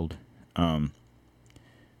 killed, 7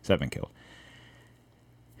 killed.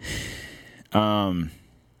 I'm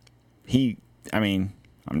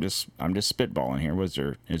just spitballing here.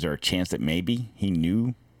 Is there a chance that maybe he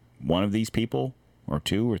knew one of these people, or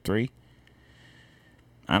 2 or 3?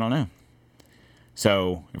 I don't know.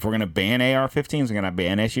 So if we're gonna ban AR-15s, we're gonna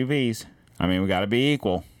ban SUVs. We got to be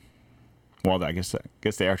equal. Well, I guess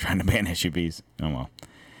they are trying to ban SUVs. Oh well.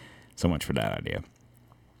 So much for that idea.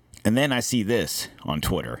 And then I see this on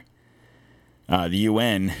Twitter. The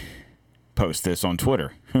UN posts this on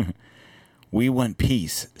Twitter. We want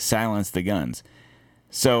peace. Silence the guns.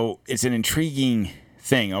 So it's an intriguing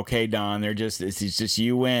thing. Okay, Don, it's just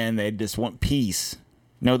UN. They just want peace.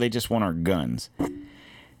 No, they just want our guns.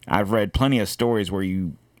 I've read plenty of stories where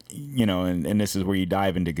and this is where you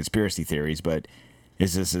dive into conspiracy theories, but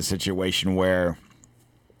is this a situation where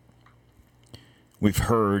we've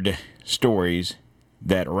heard stories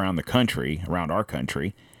that around our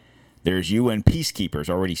country, there's UN peacekeepers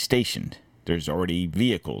already stationed. There's already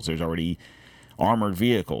vehicles. There's already armored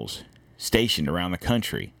vehicles stationed around the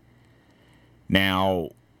country. Now,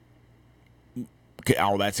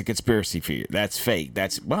 that's a conspiracy theory. That's fake.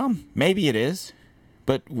 Maybe it is.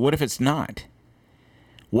 But what if it's not?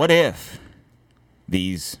 What if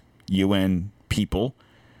these UN people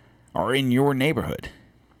are in your neighborhood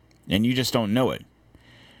and you just don't know it?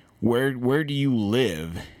 Where do you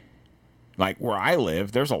live? Like where I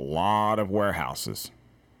live, there's a lot of warehouses.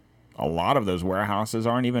 A lot of those warehouses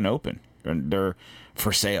aren't even open. They're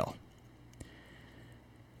for sale.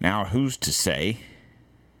 Now, who's to say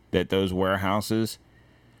that those warehouses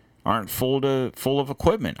aren't full of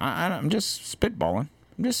equipment? I'm just spitballing.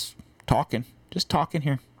 I'm just talking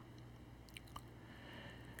here.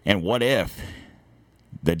 And what if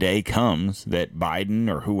the day comes that Biden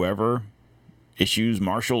or whoever issues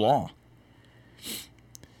martial law?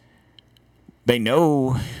 They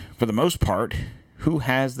know, for the most part, who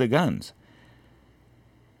has the guns.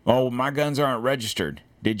 Oh, my guns aren't registered.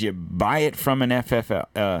 Did you buy it from an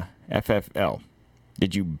FFL?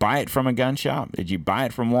 Did you buy it from a gun shop? Did you buy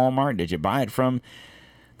it from Walmart? Did you buy it from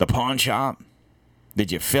the pawn shop?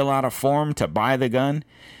 Did you fill out a form to buy the gun?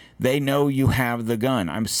 They know you have the gun.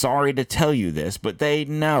 I'm sorry to tell you this, but they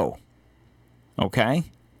know. Okay?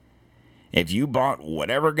 If you bought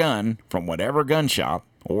whatever gun from whatever gun shop,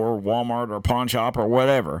 or Walmart or pawn shop or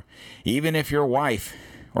whatever, even if your wife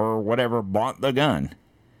or whatever bought the gun,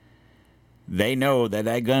 they know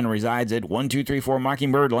that gun resides at 1234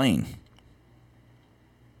 Mockingbird Lane.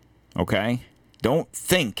 Okay? Don't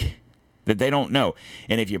think that they don't know.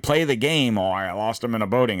 And if you play the game, I lost them in a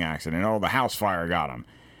boating accident, the house fire got them.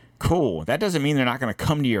 Cool. That doesn't mean they're not going to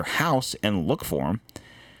come to your house and look for them.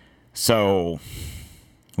 So,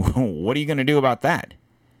 what are you going to do about that?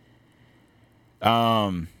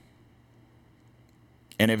 And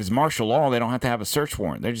if it's martial law, they don't have to have a search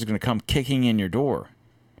warrant. They're just going to come kicking in your door.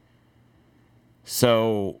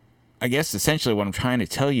 So, I guess essentially what I'm trying to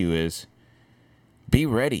tell you is, be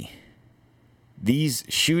ready. These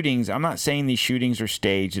shootings, I'm not saying these shootings are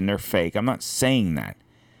staged and they're fake. I'm not saying that.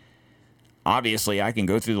 Obviously, I can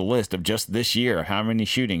go through the list of just this year how many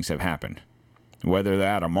shootings have happened. Whether they're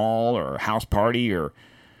at a mall or a house party or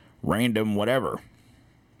random whatever.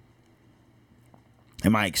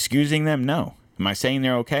 Am I excusing them? No. Am I saying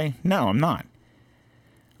they're okay? No, I'm not.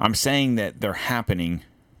 I'm saying that they're happening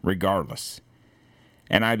regardless.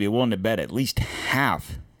 And I'd be willing to bet at least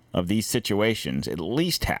half of these situations, at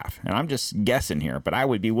least half, and I'm just guessing here, but I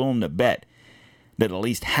would be willing to bet that at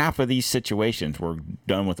least half of these situations were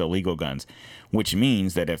done with illegal guns, which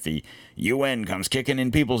means that if the UN comes kicking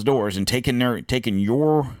in people's doors and taking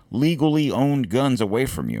your legally owned guns away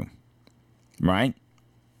from you, right?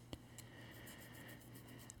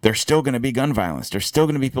 There's still going to be gun violence. There's still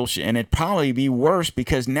going to be people, and it'd probably be worse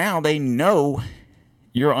because now they know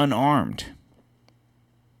you're unarmed,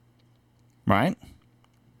 right?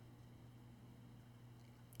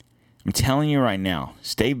 I'm telling you right now,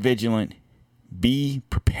 stay vigilant. Be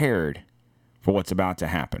prepared for what's about to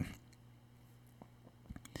happen.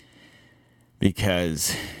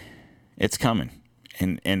 Because it's coming.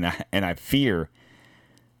 And I fear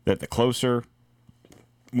that the closer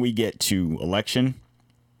we get to election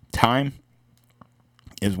time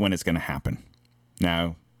is when it's going to happen.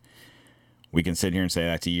 Now, we can sit here and say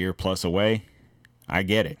that's a year plus away. I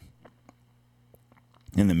get it.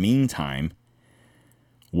 In the meantime,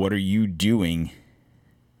 what are you doing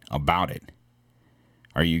about it?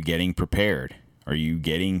 Are you getting prepared? Are you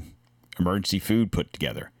getting emergency food put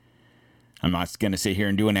together? I'm not going to sit here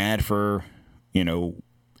and do an ad for,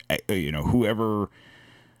 whoever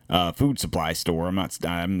food supply store.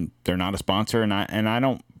 They're not a sponsor, and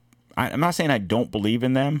I'm not saying I don't believe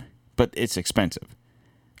in them, but it's expensive.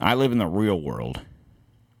 I live in the real world,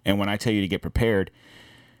 and when I tell you to get prepared,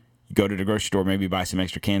 go to the grocery store, maybe buy some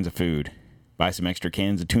extra cans of food, buy some extra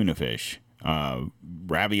cans of tuna fish,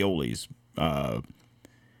 raviolis,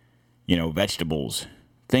 vegetables,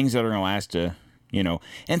 things that are going to last,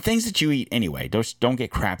 and things that you eat anyway. Don't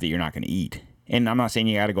get crap that you're not going to eat. And I'm not saying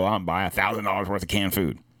you got to go out and buy $1,000 worth of canned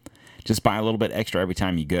food. Just buy a little bit extra every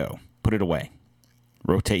time you go. Put it away.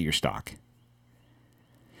 Rotate your stock.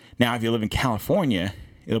 Now, if you live in California,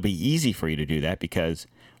 it'll be easy for you to do that because,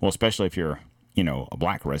 well, especially if you're, a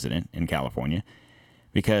black resident in California,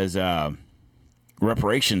 because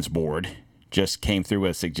Reparations Board just came through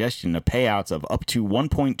with a suggestion of payouts of up to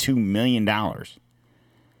 $1.2 million. Now,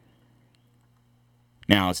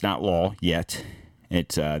 it's not law yet.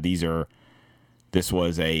 This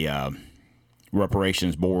was a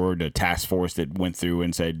Reparations Board, a task force that went through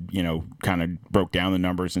and said, kind of broke down the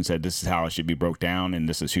numbers and said this is how it should be broke down and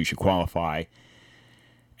this is who should qualify.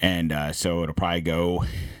 And so it'll probably go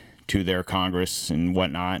to their Congress and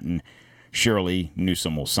whatnot, and surely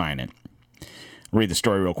Newsom will sign it. Read the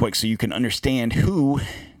story real quick so you can understand who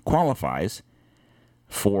qualifies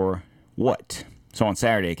for what. So on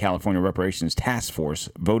Saturday, a California Reparations Task Force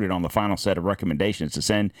voted on the final set of recommendations to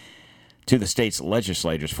send to the state's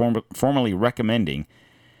legislators, formally recommending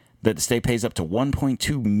that the state pays up to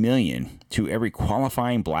 $1.2 million to every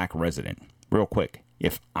qualifying black resident. Real quick,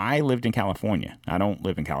 if I lived in California, I don't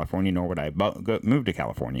live in California, nor would I move to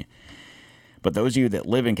California, but those of you that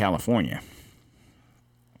live in California,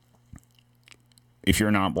 if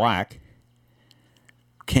you're not black,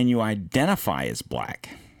 can you identify as black?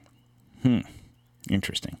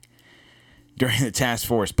 Interesting. During the task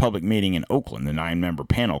force public meeting in Oakland, the 9-member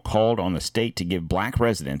panel called on the state to give black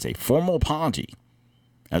residents a formal apology,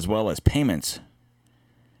 as well as payments.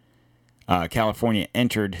 California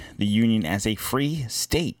entered the Union as a free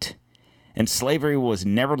state, and slavery was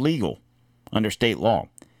never legal under state law.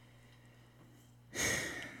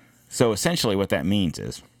 So essentially what that means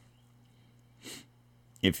is,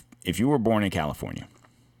 if you were born in California,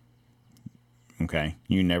 okay,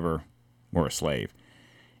 you never were a slave.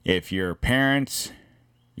 If your parents,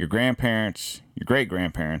 your grandparents, your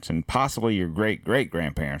great-grandparents, and possibly your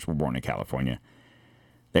great-great-grandparents were born in California,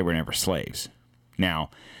 they were never slaves. Now,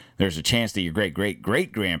 there's a chance that your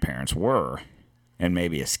great-great-great-grandparents were and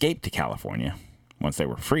maybe escaped to California once they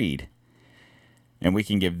were freed, and we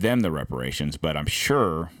can give them the reparations, but I'm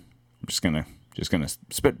sure, I'm just gonna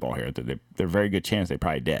spitball here, that they're a very good chance they're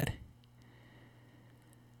probably dead.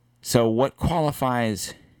 So what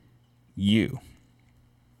qualifies you?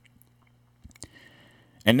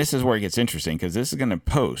 And this is where it gets interesting, because this is going to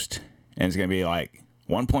post, and it's going to be like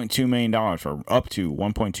 $1.2 million for up to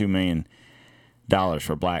 $1.2 million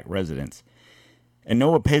for black residents. And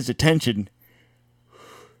no one pays attention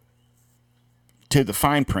to the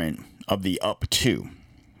fine print of the up to.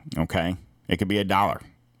 Okay? It could be $1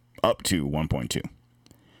 up to 1.2.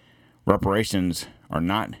 Reparations are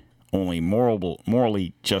not only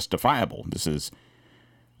morally justifiable. This is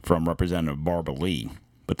from Representative Barbara Lee,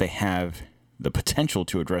 but they have the potential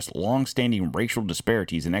to address long-standing racial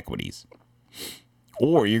disparities and inequities.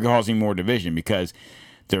 Or you're causing more division, because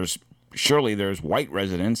there's white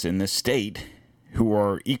residents in this state who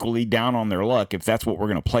are equally down on their luck, if that's what we're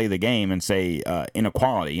going to play the game and say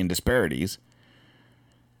inequality and disparities.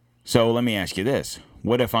 So let me ask you this.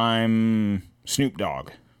 What if I'm Snoop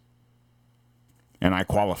Dogg, and I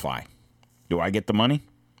qualify. Do I get the money?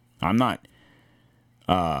 I'm not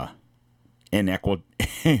inequitable.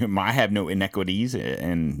 I have no inequities,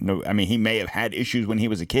 and no. I mean, he may have had issues when he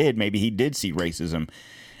was a kid. Maybe he did see racism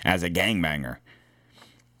as a gangbanger.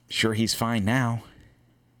 Sure, he's fine now.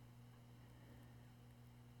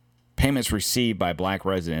 Payments received by black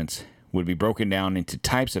residents would be broken down into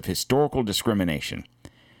types of historical discrimination,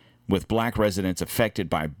 with black residents affected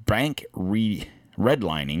by bank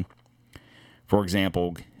redlining, for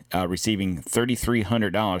example, receiving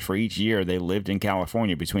 $3,300 for each year they lived in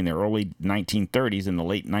California between the early 1930s and the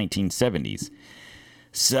late 1970s.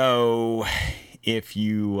 So if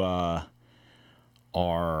you are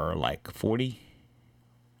like 40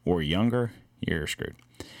 or younger, you're screwed.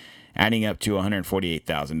 Adding up to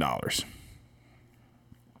 $148,000.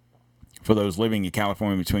 For those living in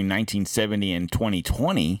California between 1970 and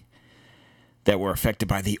 2020 that were affected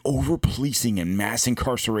by the over-policing and mass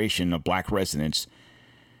incarceration of black residents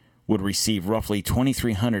would receive roughly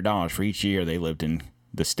 $2,300 for each year they lived in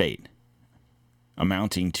the state,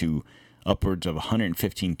 amounting to upwards of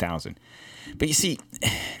 $115,000. But you see,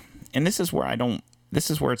 and this is where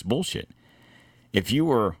it's bullshit. If you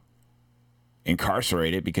were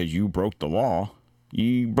incarcerated because you broke the law,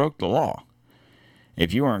 you broke the law.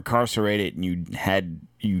 If you were incarcerated and you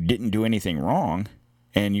didn't do anything wrong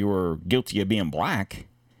and you were guilty of being black,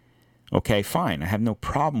 okay, fine. I have no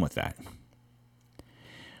problem with that.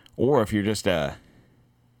 Or if you're just a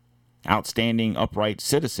outstanding, upright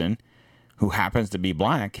citizen who happens to be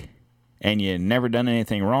black and you've never done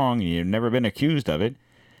anything wrong and you've never been accused of it,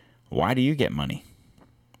 why do you get money?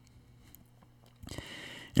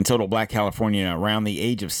 In total, black California around the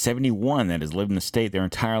age of 71 that has lived in the state their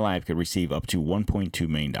entire life could receive up to $1.2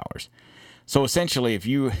 million. So essentially,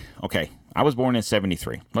 I was born in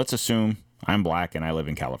 73. Let's assume I'm black and I live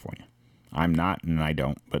in California. I'm not and I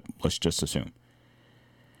don't, but let's just assume.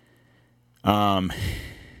 I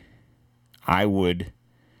would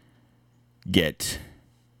get,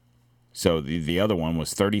 so the other one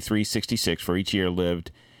was $33.66 for each year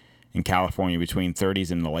lived in California between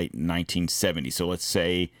 30s and the late 1970s. So let's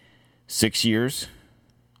say 6 years,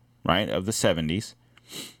 right, of the 70s,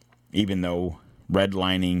 even though bank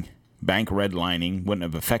redlining wouldn't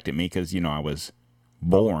have affected me because, I was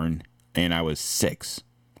born and I was 6.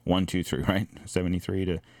 1, 2, 3, right? 73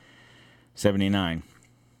 to 79.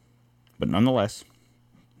 But nonetheless,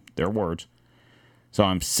 they're words. So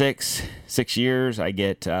I'm 6 years, I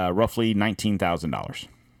get roughly $19,000.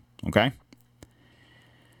 Okay?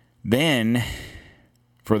 Then,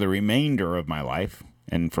 for the remainder of my life,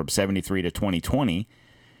 and from 73 to 2020,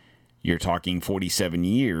 you're talking 47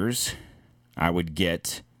 years, I would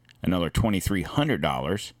get another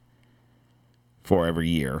 $2,300 for every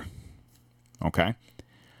year. Okay?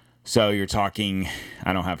 So you're talking,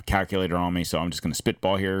 I don't have a calculator on me, so I'm just going to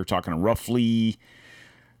spitball here. We're talking roughly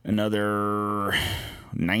another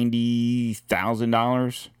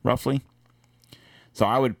 $90,000, roughly. So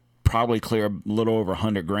I would probably clear a little over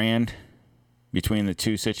 $100,000 between the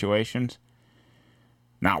two situations.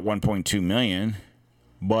 Not 1.2 million,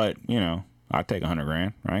 but I'd take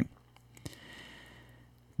 $100,000, right?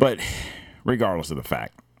 But regardless of the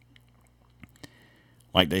fact,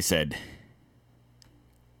 like they said,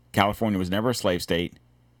 California was never a slave state.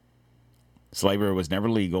 Slavery was never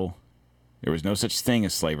legal. There was no such thing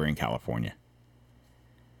as slavery in California.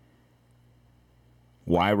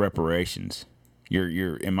 Why reparations?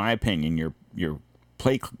 You're in my opinion, you're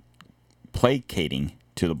placating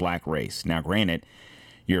to the black race. Now, granted,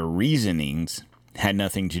 your reasonings had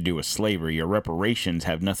nothing to do with slavery. Your reparations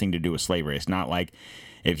have nothing to do with slavery. It's not like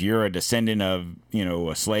if you're a descendant of,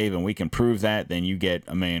 a slave and we can prove that, then you get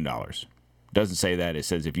 $1 million. It doesn't say that. It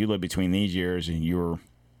says if you live between these years and you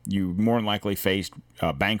more than likely faced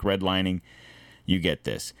bank redlining, you get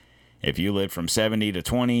this. If you live from 70 to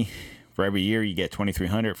 20, for every year you get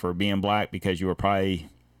 $2,300 for being black because you were probably,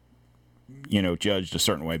 judged a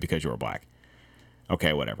certain way because you were black.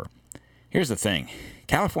 Okay, whatever. Here's the thing.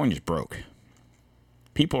 California's broke.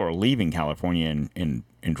 People are leaving California in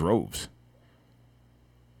droves.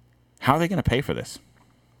 How are they going to pay for this?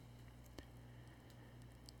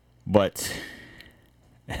 But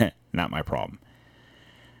not my problem.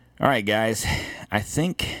 All right, guys. I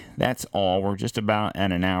think that's all. We're just about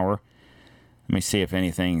at an hour. Let me see if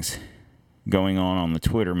anything's going on the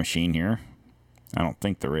Twitter machine here. I don't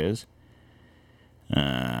think there is.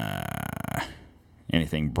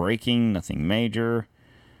 Anything breaking? Nothing major.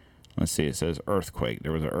 Let's see. It says earthquake.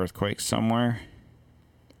 There was an earthquake somewhere.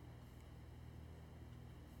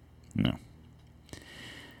 No.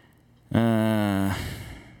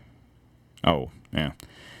 Oh, yeah.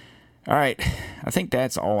 All right. I think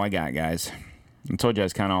that's all I got, guys. I told you I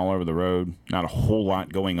was kind of all over the road. Not a whole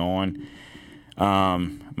lot going on.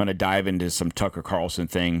 I'm going to dive into some Tucker Carlson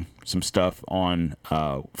some stuff on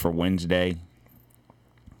for Wednesday.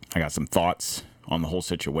 I got some thoughts on the whole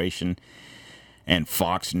situation and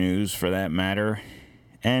Fox News for that matter.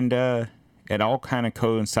 And it all kind of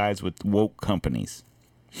coincides with woke companies,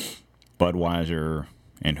 Budweiser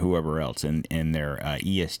and whoever else in their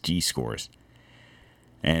ESG scores.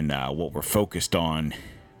 And what we're focused on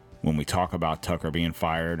when we talk about Tucker being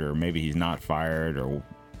fired, or maybe he's not fired, or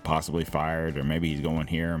possibly fired, or maybe he's going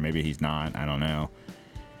here, or maybe he's not. I don't know.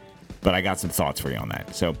 But I got some thoughts for you on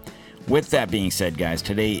that. So with that being said, guys,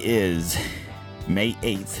 today is May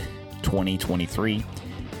 8th, 2023.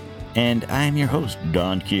 And I am your host,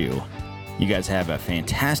 Don Q. You guys have a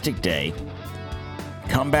fantastic day.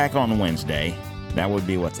 Come back on Wednesday. That would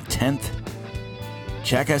be, the 10th?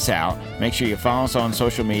 Check us out. Make sure you follow us on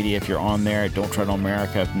social media if you're on there at Don't Tread on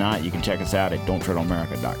America. If not, you can check us out at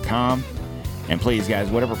don'ttreadonamerica.com. And please, guys,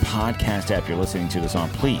 whatever podcast app you're listening to this on,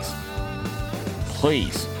 please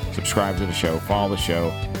subscribe to the show, follow the show,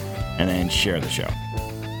 and then share the show.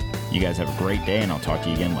 You guys have a great day, and I'll talk to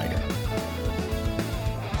you again later.